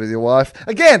want to sleep with your wife.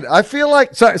 Again, I feel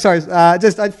like... Sorry.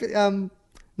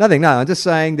 Nothing. No, I'm just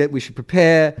saying that we should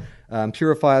prepare,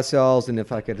 purify ourselves, and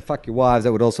if I could fuck your wives,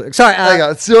 that would also... Sorry. Hang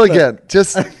on. Still again.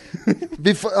 Just...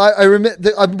 Before I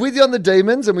remember, I'm with you on the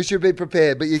demons, and we should be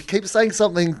prepared. But you keep saying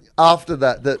something after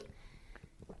that.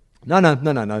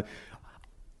 No.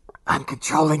 I'm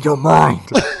controlling your mind.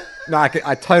 No,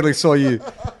 I totally saw you.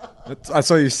 I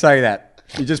saw you say that.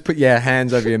 You just put your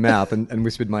hands over your mouth and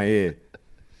whispered in my ear.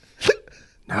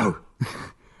 No,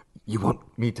 you want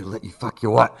me to let you fuck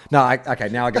your wife? No, okay.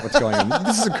 Now I get what's going on.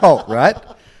 This is a cult, right?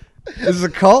 This is a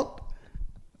cult.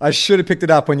 I should have picked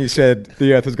it up when you said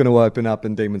the earth was going to open up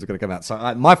and demons are going to come out. So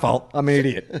my fault. I'm an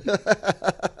idiot.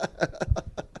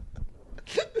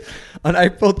 On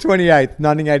April 28th,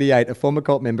 1988, a former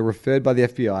cult member referred by the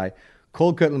FBI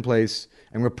called Kirtland police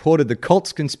and reported the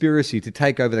cult's conspiracy to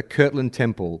take over the Kirtland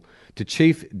Temple to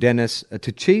Chief Dennis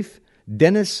T.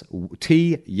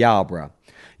 Yarbrough.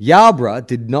 Yarbrough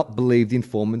did not believe the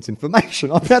informant's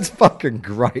information. Oh, that's fucking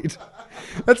great.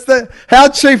 How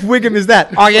Chief Wiggum is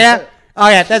that? Oh yeah,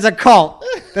 there's a cult.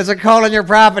 There's a cult on your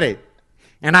property.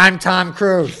 And I'm Tom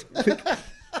Cruise.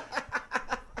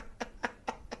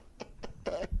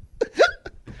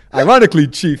 Ironically,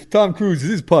 Chief, Tom Cruise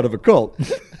is part of a cult.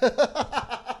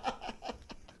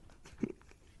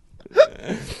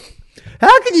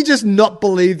 How can you just not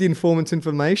believe the informant's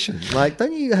information? Like,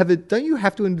 don't you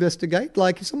have to investigate?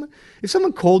 Like, if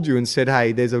someone called you and said,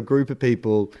 "Hey, there's a group of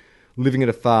people living at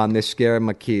a farm. They're scaring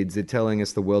my kids. They're telling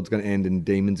us the world's going to end and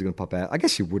demons are going to pop out." I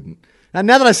guess you wouldn't. And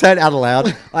now that I say it out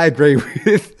loud, I agree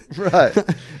with right.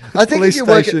 I think police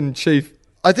station chief.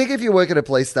 I think if you work at a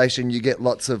police station, you get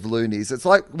lots of loonies. It's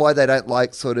like why they don't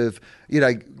like sort of,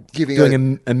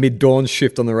 doing a mid-dawn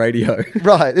shift on the radio.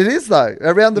 Right. It is, though,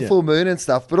 around the full moon and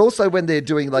stuff. But also when they're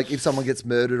doing, like, if someone gets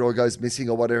murdered or goes missing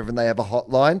or whatever and they have a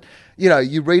hotline,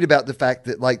 you read about the fact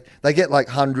that, like, they get, like,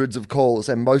 hundreds of calls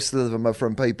and most of them are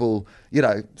from people,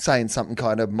 saying something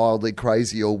kind of mildly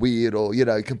crazy or weird or,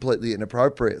 completely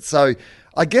inappropriate. So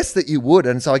I guess that you would.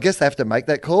 And so I guess they have to make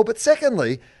that call. But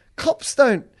secondly, cops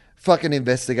don't fucking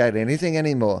investigate anything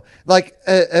anymore. Like,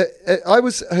 I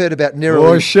heard about Nero.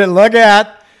 Oh shit! Look out!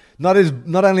 Not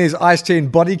only is Ice-T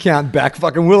and body count back,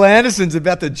 fucking Will Anderson's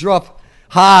about to drop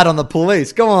hard on the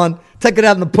police. Go on, take it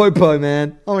out in the popo,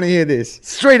 man. I want to hear this.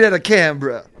 Straight out of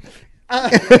Canberra.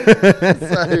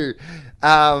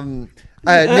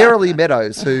 Nerily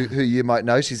Meadows, who you might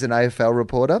know, she's an AFL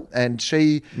reporter, and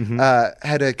she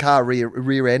had her car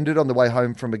rear-ended on the way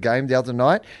home from a game the other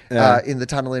night in the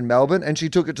tunnel in Melbourne, and she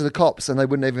took it to the cops, and they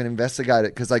wouldn't even investigate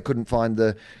it because they couldn't find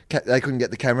they couldn't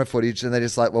get the camera footage, and they're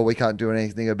just like, well, we can't do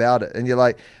anything about it. And you're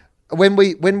like, when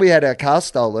we had our car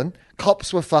stolen,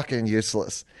 cops were fucking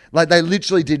useless. Like, they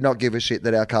literally did not give a shit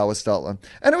that our car was stolen.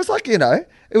 And it was like, it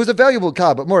was a valuable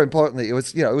car, but more importantly, it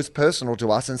was, it was personal to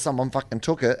us, and someone fucking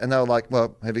took it, and they were like,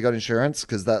 well, have you got insurance?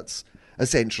 Because that's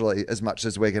essentially as much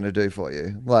as we're going to do for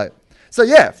you. Like, so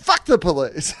yeah, fuck the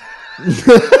police.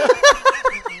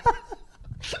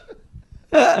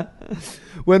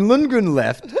 When Lundgren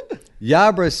left,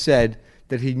 Yarbrough said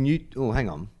that he knew... Oh, hang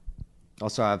on. Oh,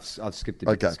 sorry, I've skipped a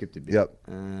bit. Okay. Skipped a bit. Yep.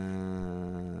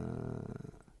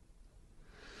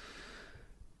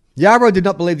 Yarbrough did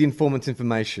not believe the informant's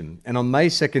information, and on May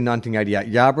 2nd,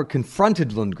 1988, Yarbrough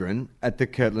confronted Lundgren at the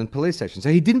Kirtland police station. So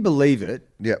he didn't believe it,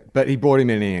 but he brought him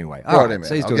in anyway.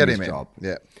 So he's doing his job.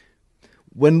 Yeah.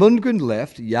 When Lundgren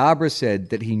left, Yarbrough said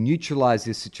that he neutralised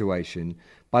this situation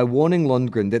by warning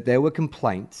Lundgren that there were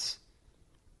complaints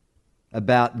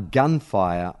about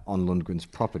gunfire on Lundgren's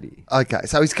property. Okay,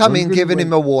 so he's come in, giving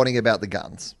him a warning about the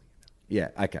guns. Yeah,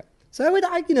 okay. So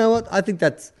you know what? I think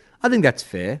that's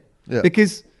fair. Yeah.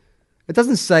 Because it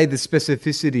doesn't say the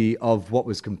specificity of what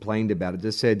was complained about. It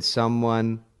just said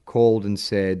someone called and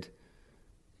said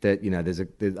that,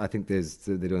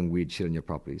 they're doing weird shit on your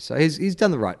property. So he's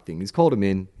done the right thing. He's called him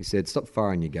in. He said, stop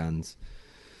firing your guns.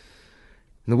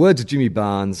 In the words of Jimmy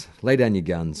Barnes, lay down your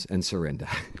guns and surrender.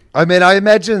 I mean, I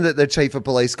imagine that the chief of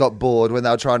police got bored when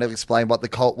they were trying to explain what the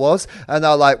cult was. And they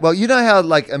were like, well, you know how,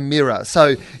 like, a mirror.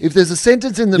 So if there's a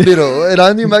sentence in the middle, it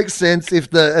only makes sense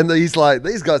if and he's like,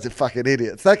 these guys are fucking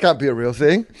idiots. That can't be a real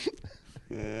thing.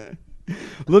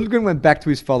 Lundgren went back to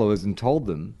his followers and told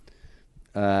them,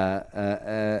 hang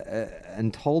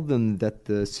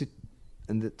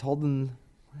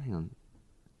on.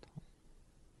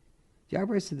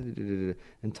 Yarbrough said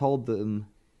and told them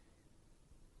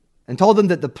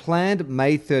that the planned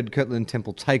May 3rd Kirtland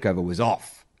Temple takeover was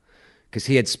off because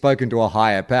he had spoken to a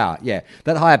higher power. Yeah,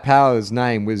 that higher power's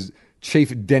name was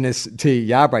Chief Dennis T.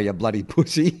 Yarbrough, you bloody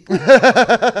pussy.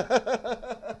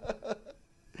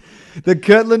 The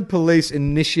Kirtland police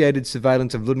initiated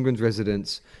surveillance of Lundgren's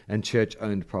residence and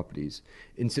church-owned properties.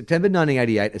 In September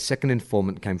 1988, a second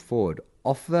informant came forward.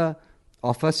 Officer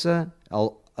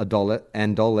Andolsek.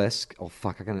 Oh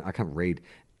fuck! I can't read.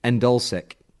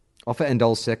 Andolsek. Officer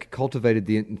Andolsek cultivated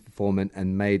the informant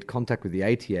and made contact with the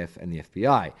ATF and the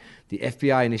FBI. The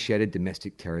FBI initiated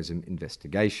domestic terrorism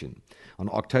investigation. On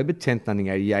October 10th,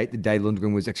 1988, the day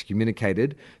Lundgren was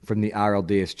excommunicated from the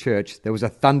RLDS church, there was a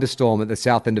thunderstorm at the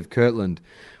south end of Kirtland.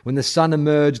 When the sun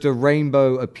emerged, a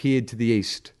rainbow appeared to the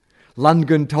east.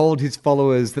 Lundgren told his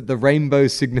followers that the rainbow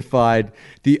signified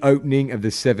the opening of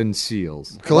the Seven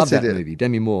Seals. Of course, love that movie.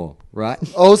 Demi Moore, right?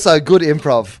 Also, good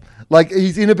improv. Like,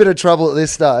 he's in a bit of trouble at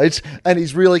this stage, and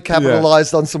he's really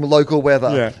capitalised on some local weather.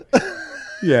 Yeah.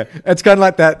 Yeah. It's kind of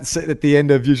like that at the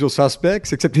end of Usual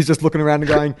Suspects, except he's just looking around and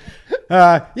going,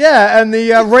 and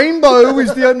the rainbow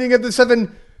is the opening of the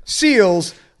Seven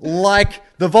Seals, like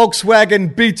the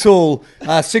Volkswagen Beetle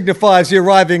signifies the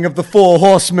arriving of the Four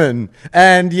Horsemen.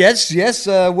 And yes,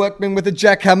 workman with a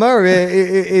jackhammer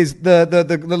is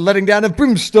the letting down of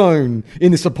brimstone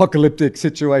in this apocalyptic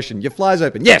situation. Your fly's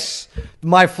open. Yes,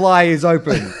 my fly is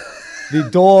open. The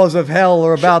doors of hell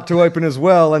are about to open as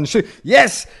well. And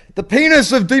yes, the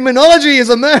penis of demonology has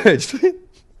emerged.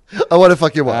 I want to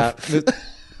fuck your wife.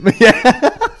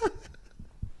 Yeah.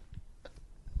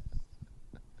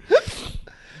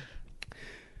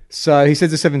 So he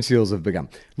says the Seven Seals have begun.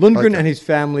 Lundgren and his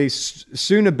family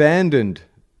soon abandoned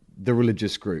the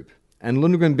religious group, and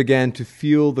Lundgren began to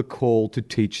feel the call to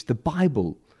teach the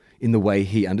Bible in the way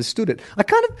he understood it. I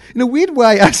kind of, in a weird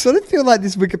way, I sort of feel like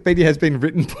this Wikipedia has been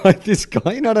written by this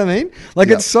guy, you know what I mean? Like,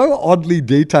 It's so oddly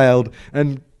detailed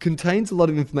and contains a lot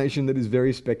of information that is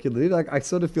very speculative. Like, I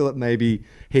sort of feel that maybe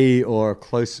he or a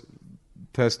close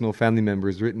personal family member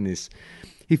has written this.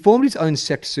 He formed his own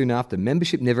sect soon after.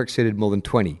 Membership never exceeded more than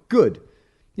 20. Good.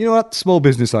 You know what? Small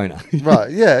business owner. Right,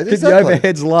 yeah. Keep the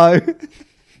overheads low.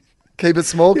 Keep it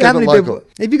small, keep it local.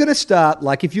 If you're going to start,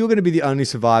 like if you're going to be the only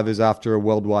survivors after a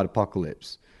worldwide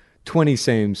apocalypse, 20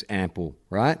 seems ample,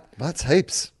 right? That's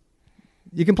heaps.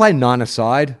 You can play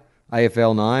 9-a-side,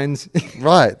 AFL 9s.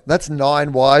 Right. That's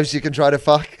 9 wives you can try to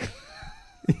fuck.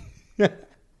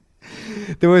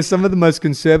 There were some of the most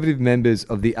conservative members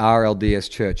of the RLDS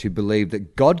Church who believed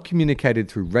that God communicated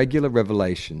through regular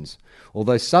revelations,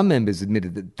 although some members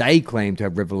admitted that they claimed to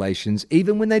have revelations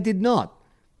even when they did not.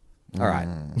 All right.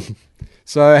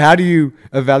 So how do you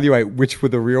evaluate which were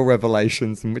the real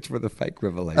revelations and which were the fake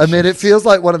revelations? I mean, it feels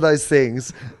like one of those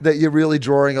things that you're really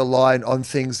drawing a line on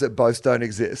things that both don't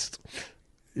exist.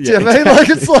 Do you know what I mean? Like,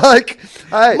 it's like,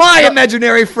 hey, my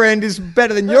imaginary friend is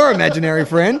better than your imaginary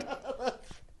friend.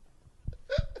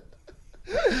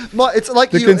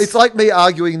 It's like me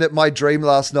arguing that my dream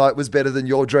last night was better than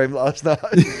your dream last night.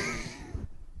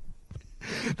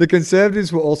 The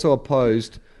Conservatives were also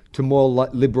opposed to more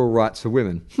liberal rights for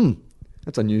women.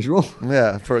 That's unusual.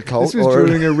 Yeah, for a cult. This was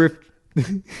during a rift.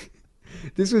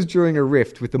 This was during a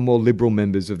rift with the more liberal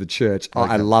members of the church. Oh,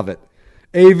 I love it.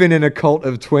 Even in a cult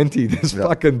of 20, there's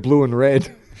fucking blue and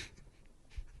red.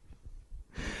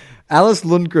 Alice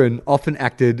Lundgren often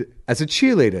acted as a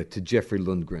cheerleader to Jeffrey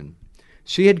Lundgren.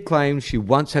 She had claimed she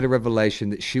once had a revelation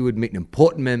that she would meet an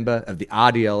important member of the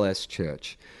RDLS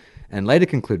church, and later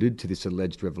concluded to this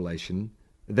alleged revelation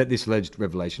that this alleged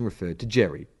revelation referred to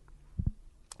Jerry.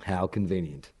 How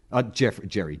convenient.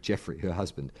 Jeffrey, her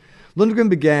husband. Lundgren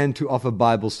began to offer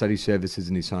Bible study services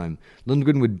in his home.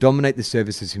 Lundgren would dominate the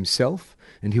services himself,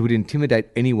 and he would intimidate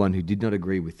anyone who did not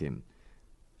agree with him.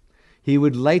 He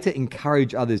would later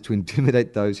encourage others to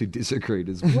intimidate those who disagreed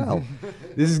as well.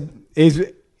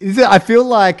 I feel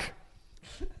like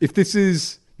if this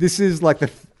is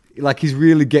like he's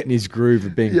really getting his groove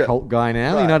of being a cult guy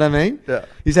now. Right. You know what I mean? Yeah.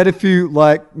 He's had a few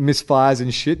like misfires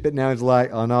and shit, but now he's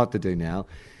like, I know what to do now.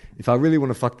 If I really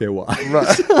want to fuck their wives,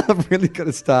 right. I've really got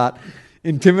to start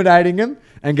intimidating them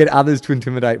and get others to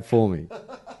intimidate for me.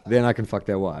 Then I can fuck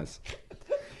their wives.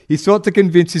 He sought to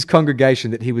convince his congregation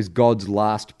that he was God's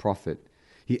last prophet.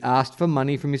 He asked for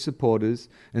money from his supporters,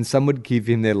 and some would give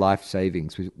him their life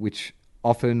savings, which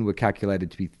often were calculated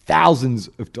to be thousands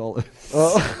of dollars.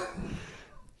 Oh.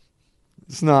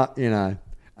 It's not, I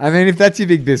mean, if that's your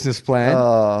big business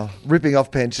plan. Ripping off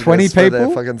pensioners 20 people? For their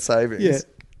fucking savings. Yeah.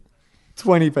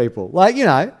 20 people. Like,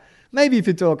 maybe if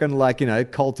you're talking like,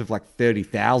 cult of like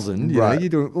 30,000, right. You're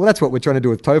doing, well, that's what we're trying to do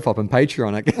with TOFOP and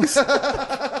Patreon, I guess.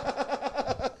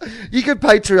 You could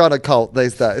Patreon a cult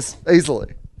these days,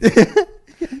 easily.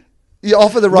 You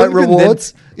offer the right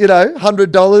rewards,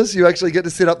 $100, you actually get to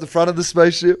sit up the front of the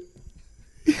spaceship.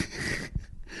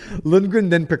 Lundgren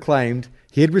then proclaimed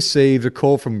he had received a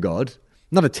call from God,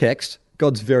 not a text.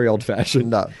 God's very old-fashioned.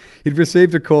 No. He'd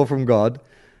received a call from God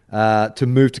to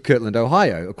move to Kirtland,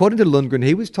 Ohio. According to Lundgren,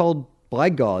 he was told by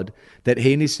God that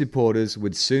he and his supporters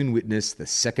would soon witness the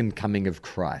second coming of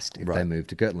Christ if they moved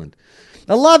to Kirtland.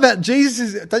 I love it.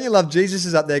 Don't you love Jesus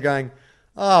is up there going,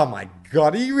 oh my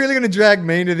God, are you really going to drag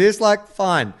me into this? Like,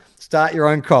 fine, start your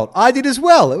own cult. I did as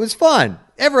well. It was fine.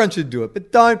 Everyone should do it,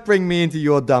 but don't bring me into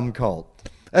your dumb cult.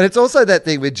 And it's also that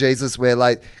thing with Jesus where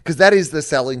because that is the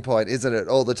selling point, isn't it?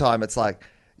 All the time. It's like,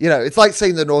 it's like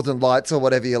seeing the Northern Lights or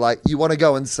whatever. You're like, you want to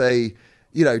go and see,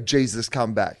 Jesus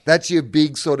come back. That's your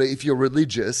big sort of, if you're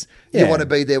religious, you want to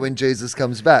be there when Jesus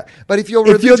comes back. But if you're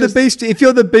religious... If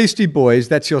you're the Beastie Boys,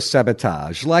 that's your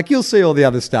sabotage. Like, you'll see all the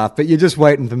other stuff, but you're just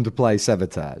waiting for them to play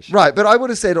sabotage. Right. But I would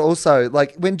have said also,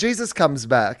 like, when Jesus comes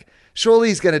back, surely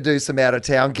he's going to do some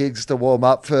out-of-town gigs to warm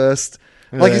up first.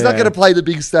 Like, he's not going to play the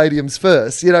big stadiums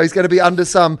first. He's going to be under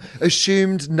some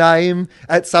assumed name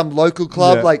at some local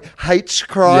club, like H.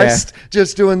 Christ,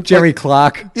 just doing... Jerry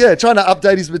Clark. Yeah, trying to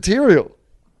update his material,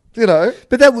 But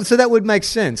that would make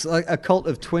sense. Like, a cult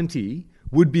of 20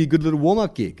 would be a good little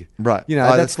warm-up gig. Right.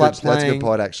 That's like playing... That's a good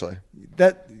point, actually.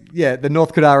 The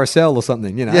North Coast RSL or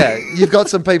something, Yeah, you've got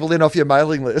some people in off your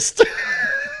mailing list.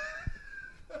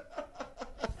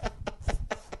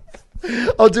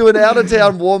 I'll do an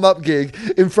out-of-town warm-up gig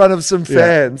in front of some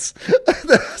fans.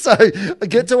 So I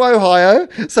get to Ohio,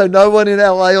 so no one in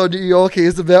LA or New York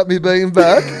hears about me being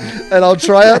back, and I'll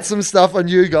try out some stuff on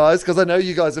you guys because I know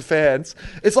you guys are fans.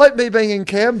 It's like me being in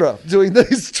Canberra doing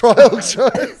these trial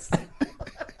shows.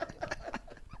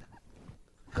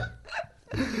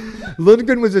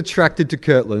 Lundgren was attracted to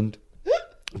Kirtland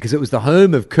because it was the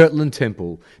home of Kirtland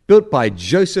Temple, built by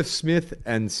Joseph Smith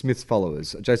and Smith's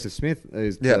followers. Joseph Smith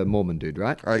is the Mormon dude,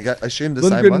 right? I assume the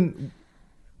same one.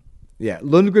 Yeah,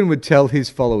 Lundgren would tell his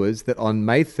followers that on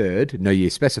May 3rd, no year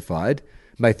specified,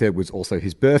 May 3rd was also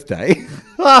his birthday.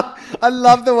 I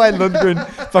love the way Lundgren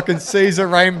fucking sees a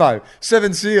rainbow.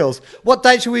 7 seals. What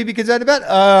date should we be concerned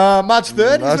about? March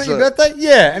 3rd? Is that your birthday?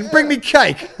 Yeah, and bring me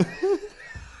cake.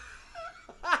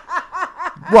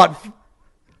 What?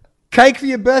 Cake for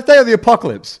your birthday or the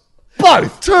apocalypse? Both!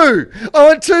 both. Two. I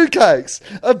want two cakes.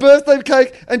 A birthday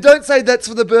cake, and don't say that's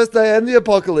for the birthday and the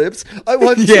apocalypse. I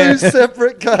want Yeah. two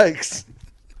separate cakes.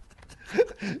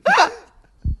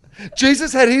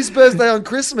 Jesus had his birthday on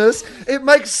Christmas. It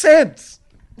makes sense.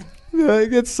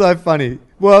 It's so funny.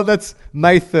 Well, that's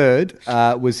May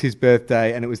 3rd was his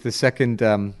birthday, and it was the second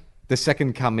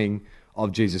coming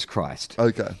of Jesus Christ.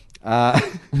 Okay.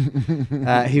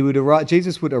 He would arrive.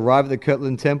 Jesus would arrive at the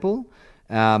Kirtland Temple,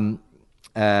 and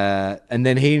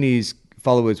then he and his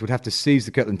followers would have to seize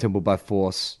the Kirtland Temple by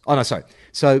force. Oh no, sorry.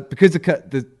 So because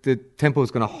the temple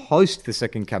was going to host the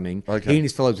second coming, he and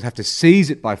his followers would have to seize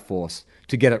it by force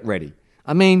to get it ready.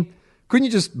 I mean, couldn't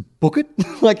you just book it?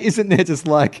 Like, isn't there just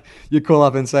like you call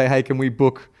up and say, "Hey, can we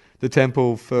book the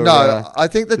temple for I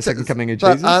think the second coming of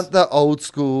but Jesus?" aren't the old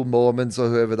school Mormons or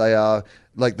whoever they are,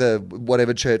 like the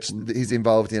whatever church he's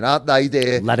involved in, aren't they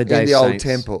there Latter-day in the old Saints.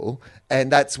 temple? And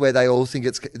that's where they all think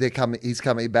he's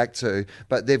coming back to.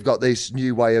 But they've got this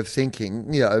new way of thinking,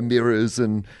 mirrors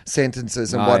and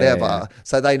sentences and whatever. Yeah.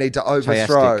 So they need to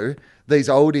overthrow these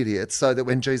old idiots so that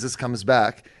when Jesus comes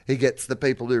back, he gets the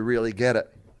people who really get it.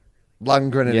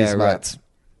 Lundgren and his mates.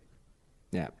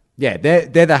 Yeah, they're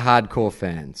the hardcore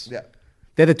fans. Yeah.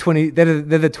 They're the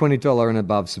 $20 and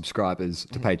above subscribers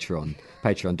to Patreon.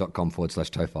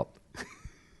 Patreon.com/TOFOP.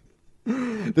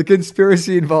 The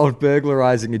conspiracy involved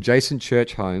burglarizing adjacent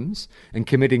church homes and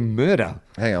committing murder.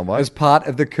 Hang on, what? As part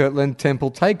of the Kirtland Temple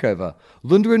takeover.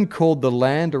 Lundgren called the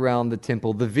land around the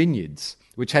temple the vineyards,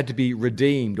 which had to be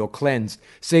redeemed or cleansed.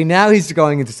 See, now he's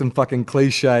going into some fucking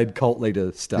cliched cult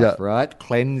leader stuff, right?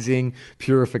 Cleansing,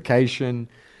 purification.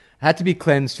 Had to be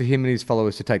cleansed for him and his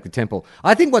followers to take the temple.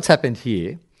 I think what's happened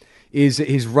here is that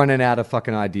he's running out of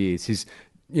fucking ideas. He's,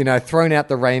 thrown out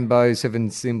the rainbow, seven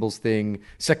symbols thing,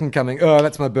 second coming, oh,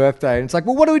 that's my birthday. And it's like,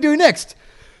 well, what do we do next?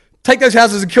 Take those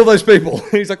houses and kill those people.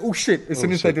 And he's like, oh shit. As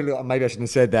soon as they did it, maybe I shouldn't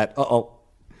have said that. Uh-oh.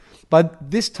 By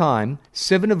this time,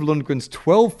 7 of Lundgren's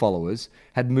 12 followers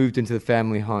had moved into the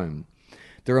family home.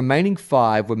 The remaining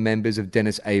 5 were members of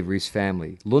Dennis Avery's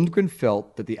family. Lundgren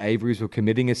felt that the Averys were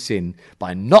committing a sin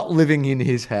by not living in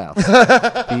his house.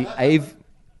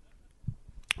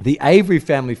 The Avery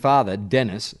family father,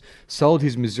 Dennis, sold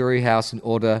his Missouri house in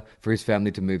order for his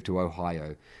family to move to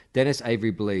Ohio. Dennis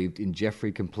Avery believed in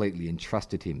Jeffrey completely and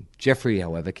trusted him. Jeffrey,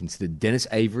 however, considered Dennis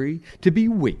Avery to be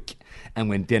weak. And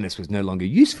when Dennis was no longer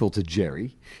useful to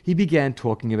Jerry, he began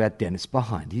talking about Dennis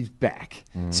behind his back.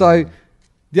 So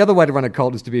the other way to run a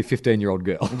cult is to be a 15-year-old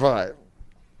girl. Right.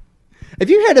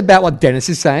 Have you heard about what Dennis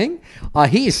is saying?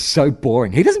 He is so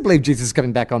boring. He doesn't believe Jesus is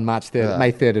coming back on May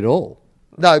 3rd at all.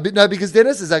 No, because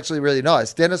Dennis is actually really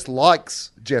nice. Dennis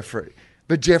likes Jeffrey,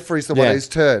 but Jeffrey's the one who's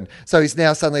turned. So he's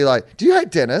now suddenly like, do you hate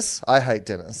Dennis? I hate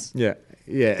Dennis. Yeah.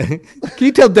 Can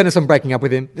you tell Dennis I'm breaking up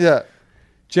with him? Yeah.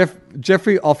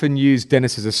 Jeffrey often used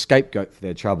Dennis as a scapegoat for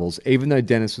their troubles, even though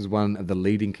Dennis was one of the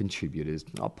leading contributors.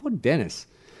 Oh, poor Dennis.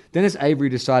 Dennis Avery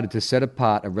decided to set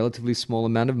apart a relatively small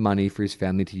amount of money for his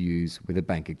family to use with a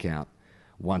bank account.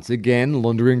 Once again,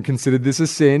 Lundgren considered this a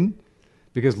sin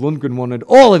because Lundgren wanted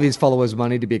all of his followers'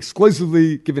 money to be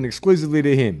given exclusively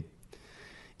to him.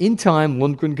 In time,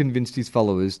 Lundgren convinced his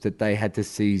followers that they had to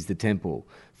seize the temple,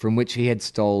 from which he had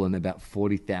stolen about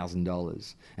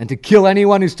 $40,000, and to kill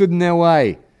anyone who stood in their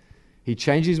way. He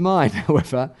changed his mind,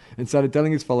 however, and started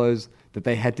telling his followers that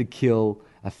they had to kill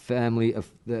a family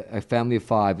of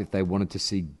 5 if they wanted to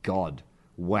see God.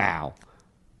 Wow.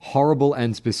 Horrible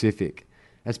and specific.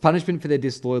 As punishment for their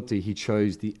disloyalty, he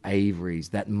chose the Averys,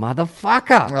 that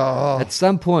motherfucker. Oh. At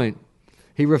some point,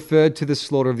 he referred to the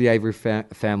slaughter of the Avery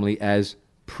family as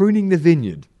pruning the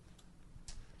vineyard.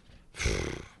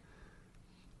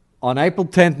 On April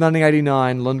 10th,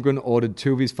 1989, Lundgren ordered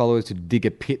 2 of his followers to dig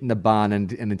a pit in the barn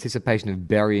in anticipation of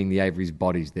burying the Averys'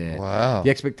 bodies there. Wow. The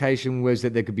expectation was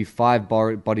that there could be 5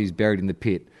 bodies buried in the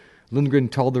pit. Lundgren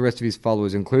told the rest of his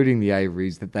followers, including the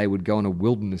Averys, that they would go on a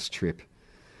wilderness trip.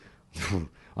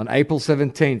 On April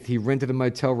 17th, he rented a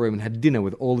motel room and had dinner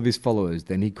with all of his followers.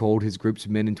 Then he called his groups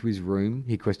of men into his room.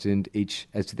 He questioned each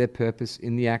as to their purpose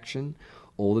in the action.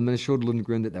 All the men assured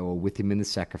Lundgren that they were with him in the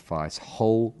sacrifice.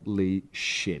 Holy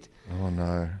shit. Oh,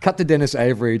 no. Cut to Dennis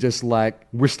Avery, just like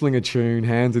whistling a tune,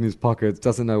 hands in his pockets,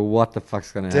 doesn't know what the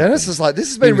fuck's going to happen. Dennis is like, this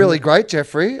has been really great,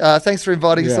 Jeffrey. Thanks for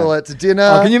inviting us all out to dinner.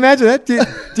 Oh, can you imagine that? Do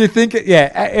you think,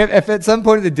 if at some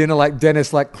point at the dinner, like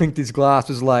Dennis like clinked his glass,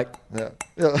 was like, I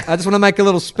just want to make a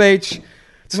little speech.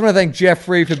 Just want to thank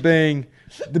Jeffrey for being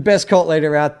the best cult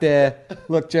leader out there.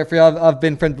 Look, Jeffrey, I've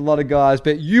been friends with a lot of guys,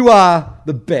 but you are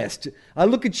the best. I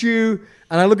look at you,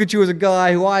 and I look at you as a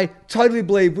guy who I totally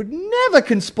believe would never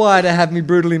conspire to have me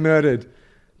brutally murdered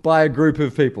by a group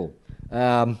of people.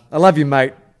 I love you,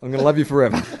 mate. I'm going to love you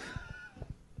forever.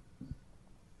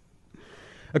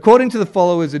 According to the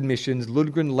followers' admissions,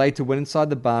 Lundgren later went inside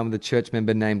the barn with a church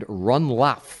member named Ron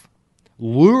Luff,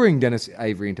 luring Dennis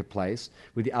Avery into place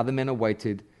where the other men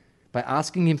awaited by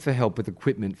asking him for help with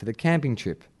equipment for the camping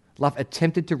trip. Luff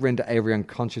attempted to render Avery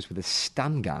unconscious with a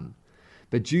stun gun,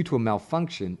 but due to a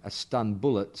malfunction, a stun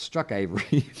bullet struck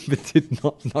Avery but did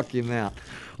not knock him out.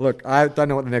 Look, I don't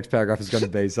know what the next paragraph is going to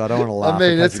be, so I don't want to laugh. I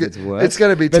mean, it's worse. it's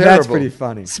going to be but terrible. That's pretty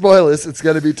funny. Spoilers, it's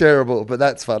going to be terrible, but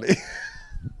that's funny.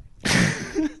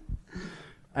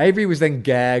 Avery was then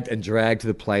gagged and dragged to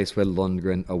the place where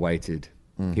Lundgren awaited.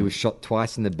 Mm-hmm. He was shot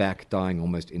twice in the back, dying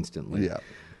almost instantly. Yeah.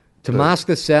 To mask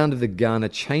the sound of the gun, a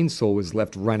chainsaw was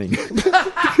left running.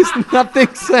 Because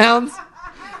nothing sounds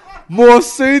more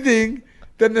soothing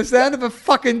than the sound of a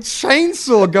fucking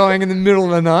chainsaw going in the middle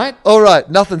of the night. All right,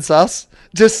 nothing sus.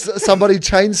 Just somebody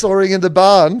chainsawing in the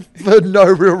barn for no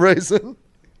real reason.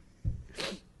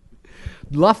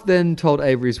 Luff then told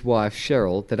Avery's wife,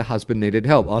 Cheryl, that her husband needed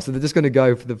help. Oh, so they're just going to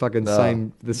go for the fucking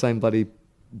same bloody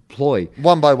ploy.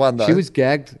 One by one, though. She was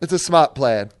gagged. It's a smart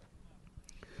plan.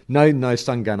 No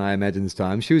stun gun, I imagine, this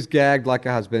time. She was gagged like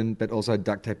her husband, but also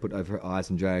duct tape put over her eyes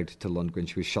and dragged to Lundgren.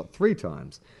 She was shot 3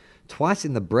 times. Twice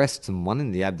in the breasts and 1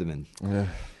 in the abdomen. Yeah.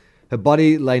 Her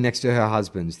body lay next to her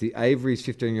husband's. The Avery's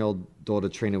 15-year-old daughter,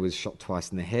 Trina, was shot twice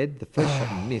in the head. The first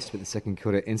shot missed, but the second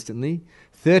killed her instantly.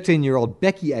 13-year-old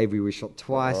Becky Avery was shot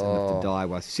twice and left to die,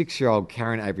 while 6-year-old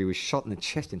Karen Avery was shot in the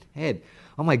chest and head.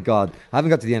 Oh, my God. I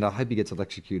haven't got to the end. I hope he gets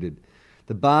electrocuted.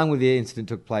 The barn where the incident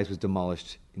took place was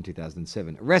demolished in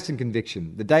 2007. Arrest and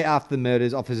conviction. The day after the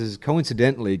murders, officers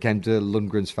coincidentally came to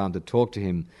Lundgren's farm to talk to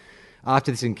him.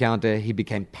 After this encounter, he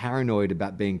became paranoid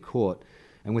about being caught,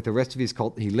 and with the rest of his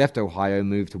cult, he left Ohio,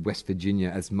 moved to West Virginia.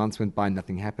 As months went by,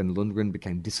 nothing happened. Lundgren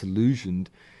became disillusioned,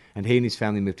 and he and his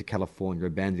family moved to California,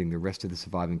 abandoning the rest of the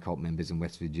surviving cult members in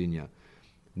West Virginia.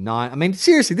 I mean,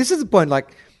 seriously, this is the point.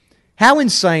 Like, how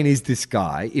insane is this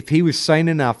guy if he was sane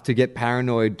enough to get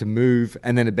paranoid, to move,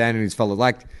 and then abandon his fellow?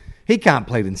 Like, he can't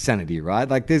plead insanity, right?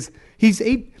 Like,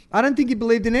 I don't think he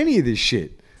believed in any of this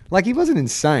shit. Like, he wasn't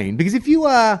insane. Because if you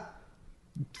are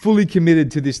fully committed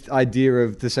to this idea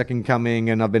of the second coming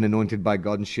and I've been anointed by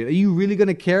God and shit, are you really going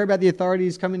to care about the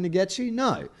authorities coming to get you?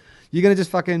 No. You're going to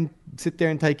just fucking sit there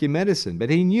and take your medicine. But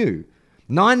he knew.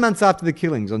 9 months after the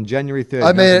killings on January 3rd.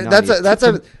 I mean,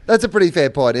 that's a pretty fair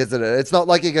point, isn't it? It's not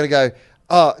like you're going to go,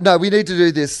 oh, no, we need to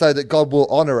do this so that God will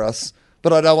honor us,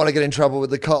 but I don't want to get in trouble with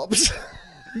the cops.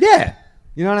 Yeah.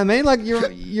 You know what I mean? Like,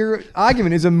 your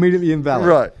argument is immediately invalid.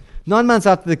 Right. 9 months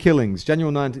after the killings,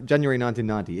 January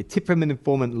 1990, a tip from an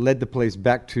informant led the police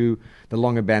back to the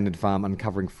long-abandoned farm,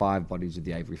 uncovering 5 bodies of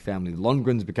the Avery family. The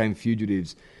Lundgrens became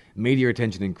fugitives. Media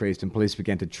attention increased, and police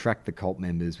began to track the cult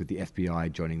members, with the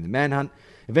FBI joining the manhunt.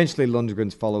 Eventually,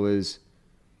 Lundgren's followers,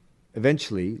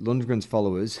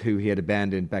 who he had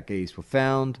abandoned back east, were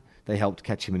found. They helped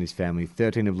catch him and his family.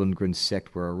 13 of Lundgren's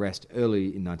sect were arrested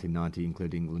early in 1990,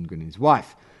 including Lundgren and his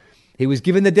wife. He was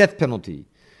given the death penalty.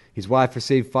 His wife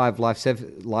received 5 life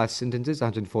sentences,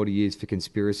 140 years for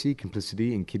conspiracy,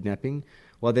 complicity, and kidnapping,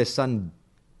 while their son...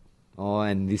 Oh,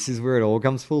 and this is where it all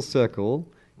comes full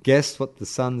circle. Guess what the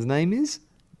son's name is?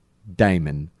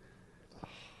 Damon.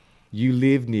 You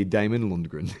live near Damon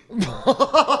Lundgren.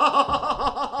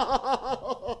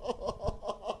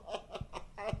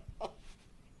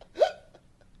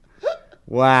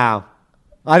 Wow.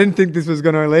 I didn't think this was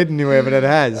going to lead anywhere, but it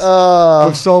has.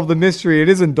 We've solved the mystery. It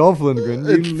isn't Dolph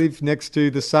Lundgren. You live next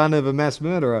to the son of a mass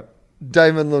murderer.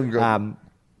 Damon Lundgren.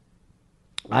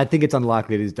 I think it's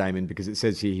unlikely it is Damon, because it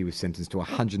says here he was sentenced to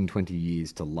 120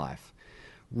 years to life.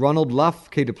 Ronald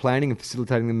Luff, key to planning and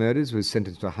facilitating the murders, was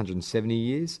sentenced to 170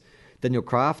 years. Daniel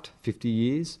Kraft, 50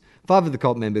 years. 5 of the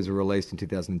cult members were released in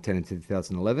 2010 and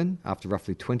 2011 after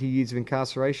roughly 20 years of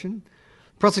incarceration.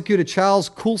 Prosecutor Charles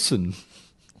Coulson...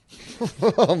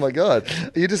 Oh my God.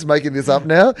 Are you just making this up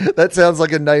now? That sounds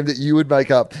like a name that you would make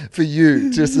up for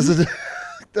you, just as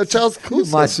a Charles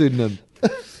Coulson. My pseudonym.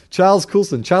 Charlie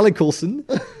Coulson,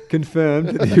 confirmed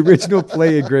that the original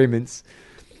plea agreements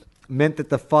meant that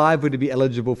the 5 were to be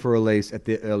eligible for release at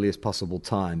the earliest possible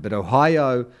time. But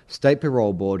Ohio State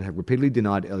Parole Board had repeatedly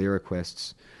denied earlier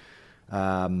requests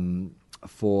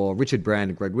for Richard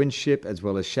Brand and Greg Winship, as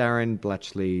well as Sharon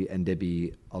Blatchley and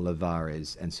Debbie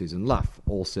Olivares and Susan Luff,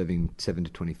 all serving 7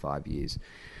 to 25 years.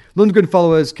 Lundgren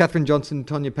followers Katherine Johnson,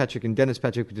 Tonya Patrick, and Dennis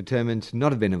Patrick were determined to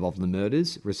not have been involved in the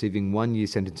murders, receiving 1-year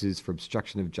sentences for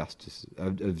obstruction of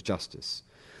justice.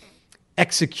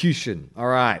 Execution. All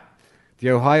right. The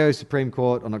Ohio Supreme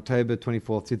Court on October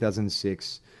 24th,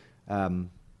 2006,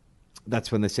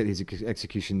 that's when they set his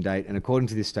execution date, and according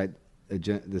to this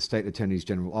the State Attorney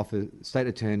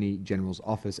General's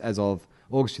office as of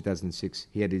August 2006.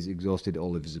 He had exhausted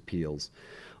all of his appeals.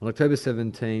 On October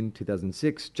 17,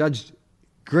 2006, Judge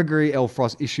Gregory L.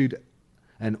 Frost issued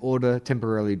an order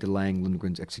temporarily delaying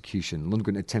Lundgren's execution.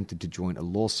 Lundgren attempted to join a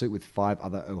lawsuit with 5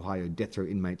 other Ohio death row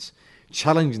inmates,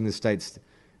 challenging the state's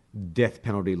death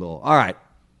penalty law. All right,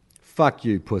 fuck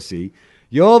you, pussy.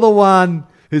 You're the one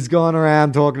who's gone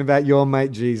around talking about your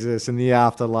mate Jesus and the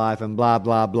afterlife and blah,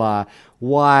 blah, blah.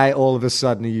 Why all of a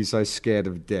sudden are you so scared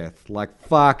of death? Like,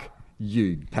 fuck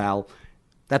you, pal.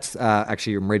 That's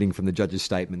actually, I'm reading from the judge's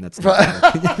statement. That's not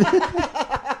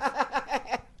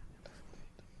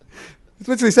it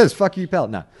literally says, fuck you, pal.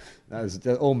 No, that's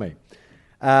all me.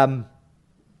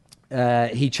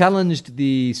 He challenged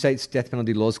the state's death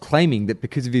penalty laws, claiming that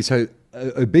because of his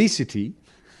obesity,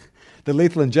 the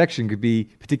lethal injection could be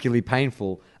particularly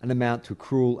painful and amount to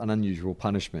cruel and unusual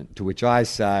punishment. To which I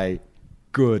say,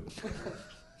 good.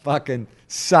 Fucking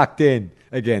sucked in.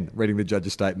 Again, reading the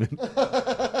judge's statement.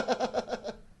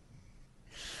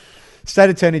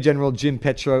 State Attorney General Jim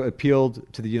Petro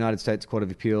appealed to the United States Court of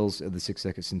Appeals of the Sixth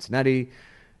Circuit, Cincinnati.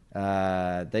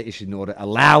 They issued an order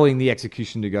allowing the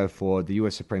execution to go forward. The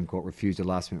U.S. Supreme Court refused a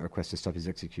last-minute request to stop his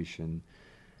execution.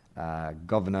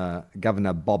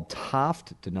 Governor Bob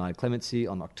Taft denied clemency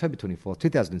on October 24,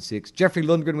 2006. Jeffrey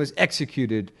Lundgren was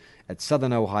executed at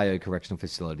Southern Ohio Correctional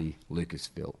Facility,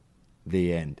 Lucasville.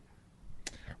 The end.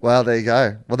 Well, there you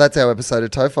go. Well, that's our episode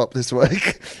of TOFOP this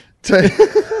week.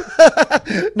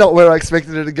 Not where I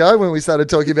expected it to go when we started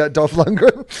talking about Dolph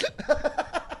Lundgren.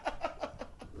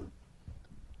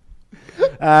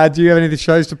 Do you have any of the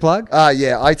shows to plug?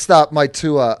 Yeah, I start my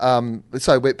tour.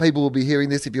 So people will be hearing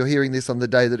this. If you're hearing this on the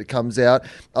day that it comes out,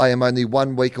 I am only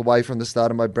 1 week away from the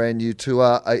start of my brand new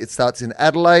tour. It starts in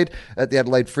Adelaide at the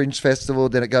Adelaide Fringe Festival.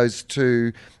 Then it goes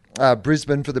to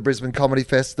Brisbane for the Brisbane Comedy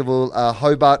Festival.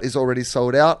 Hobart is already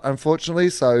sold out, unfortunately.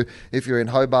 So if you're in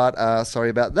Hobart, sorry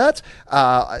about that.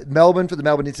 Melbourne for the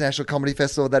Melbourne International Comedy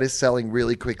Festival. That is selling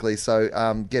really quickly. So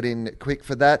get in quick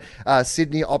for that.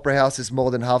 Sydney Opera House is more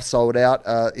than half sold out.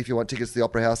 If you want tickets to the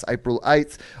Opera House, April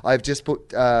 8th. I've just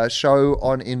put a show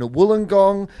on in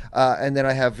Wollongong. And then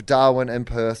I have Darwin and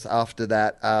Perth after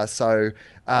that.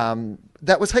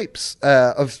 That was heaps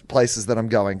of places that I'm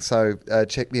going. So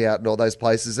check me out in all those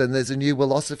places. And there's a new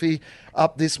philosophy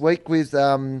up this week with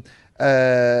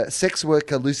sex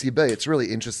worker Lucy B. It's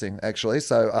really interesting, actually.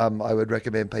 So I would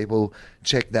recommend people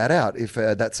check that out if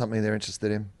that's something they're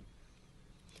interested in.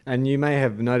 And you may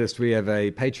have noticed we have a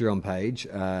Patreon page.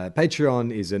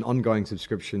 Patreon is an ongoing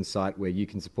subscription site where you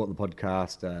can support the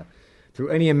podcast through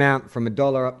any amount from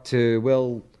 $1 up to,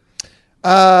 well...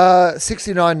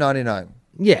 $69.99.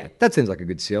 Yeah, that seems like a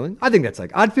good ceiling. I think that's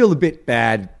like, I'd feel a bit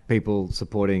bad people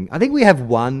supporting. I think we have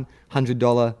one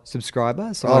 $100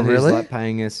 subscriber. Someone who's like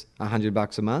paying us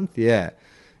 $100 a month. Yeah.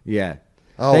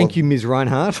 Oh. Thank you, Ms.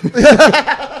 Reinhardt.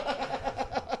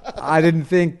 I didn't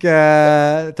think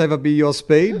TOFOP would be your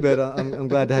speed, but I'm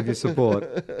glad to have your support.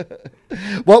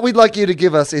 What we'd like you to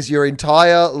give us is your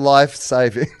entire life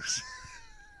savings.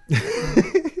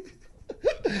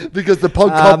 Because the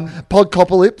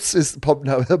podcopolypse is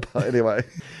anyway.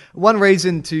 One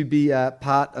reason to be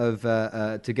part of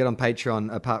to get on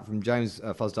Patreon, apart from James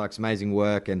Fosdyke's amazing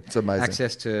work and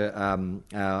access to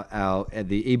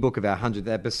the ebook of our 100th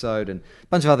episode and a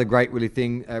bunch of other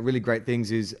really great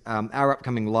things, is our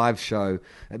upcoming live show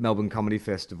at Melbourne Comedy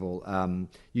Festival.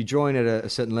 You join at a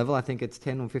certain level. I think it's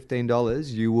 $10 or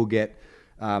 $15. You will get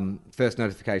first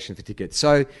notification for tickets.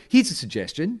 So here's a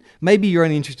suggestion. Maybe you're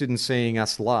only interested in seeing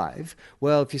us live.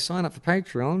 Well, if you sign up for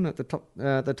Patreon at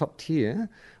the top tier,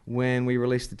 when we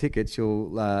release the tickets, you'll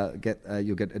get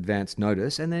advance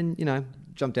notice, and then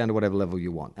jump down to whatever level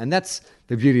you want. And that's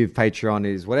the beauty of Patreon,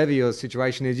 is whatever your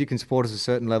situation is, you can support us a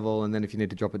certain level, and then if you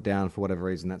need to drop it down for whatever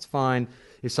reason, that's fine.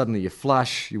 If suddenly you're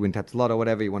flush, you win tapped a lot or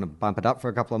whatever, you want to bump it up for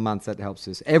a couple of months, that helps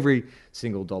us. Every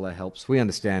single dollar helps. We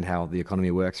understand how the economy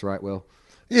works, right, Will?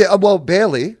 Yeah, well,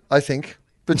 barely, I think,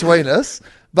 between us.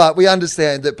 But we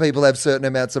understand that people have certain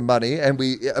amounts of money, and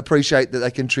we appreciate that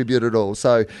they contribute it all.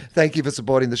 So thank you for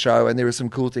supporting the show, and there are some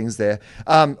cool things there.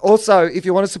 Also, if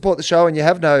you want to support the show and you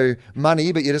have no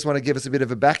money, but you just want to give us a bit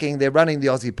of a backing, they're running the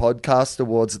Aussie Podcast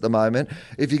Awards at the moment.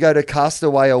 If you go to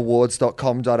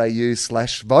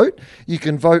castawayawards.com.au/vote, you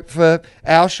can vote for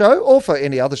our show or for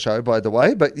any other show, by the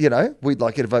way. But, we'd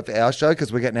like you to vote for our show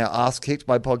because we're getting our ass kicked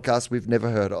by podcasts we've never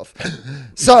heard of.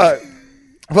 So...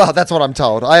 Well, that's what I'm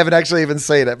told. I haven't actually even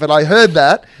seen it, but I heard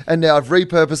that, and now I've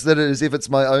repurposed it as if it's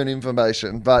my own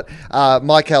information. But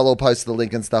Michael will post the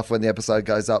link and stuff when the episode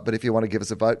goes up. But if you want to give us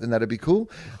a vote, then that'd be cool.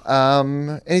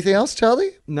 Anything else,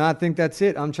 Charlie? No, I think that's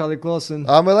it. I'm Charlie Clausen.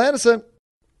 I'm Will Anderson.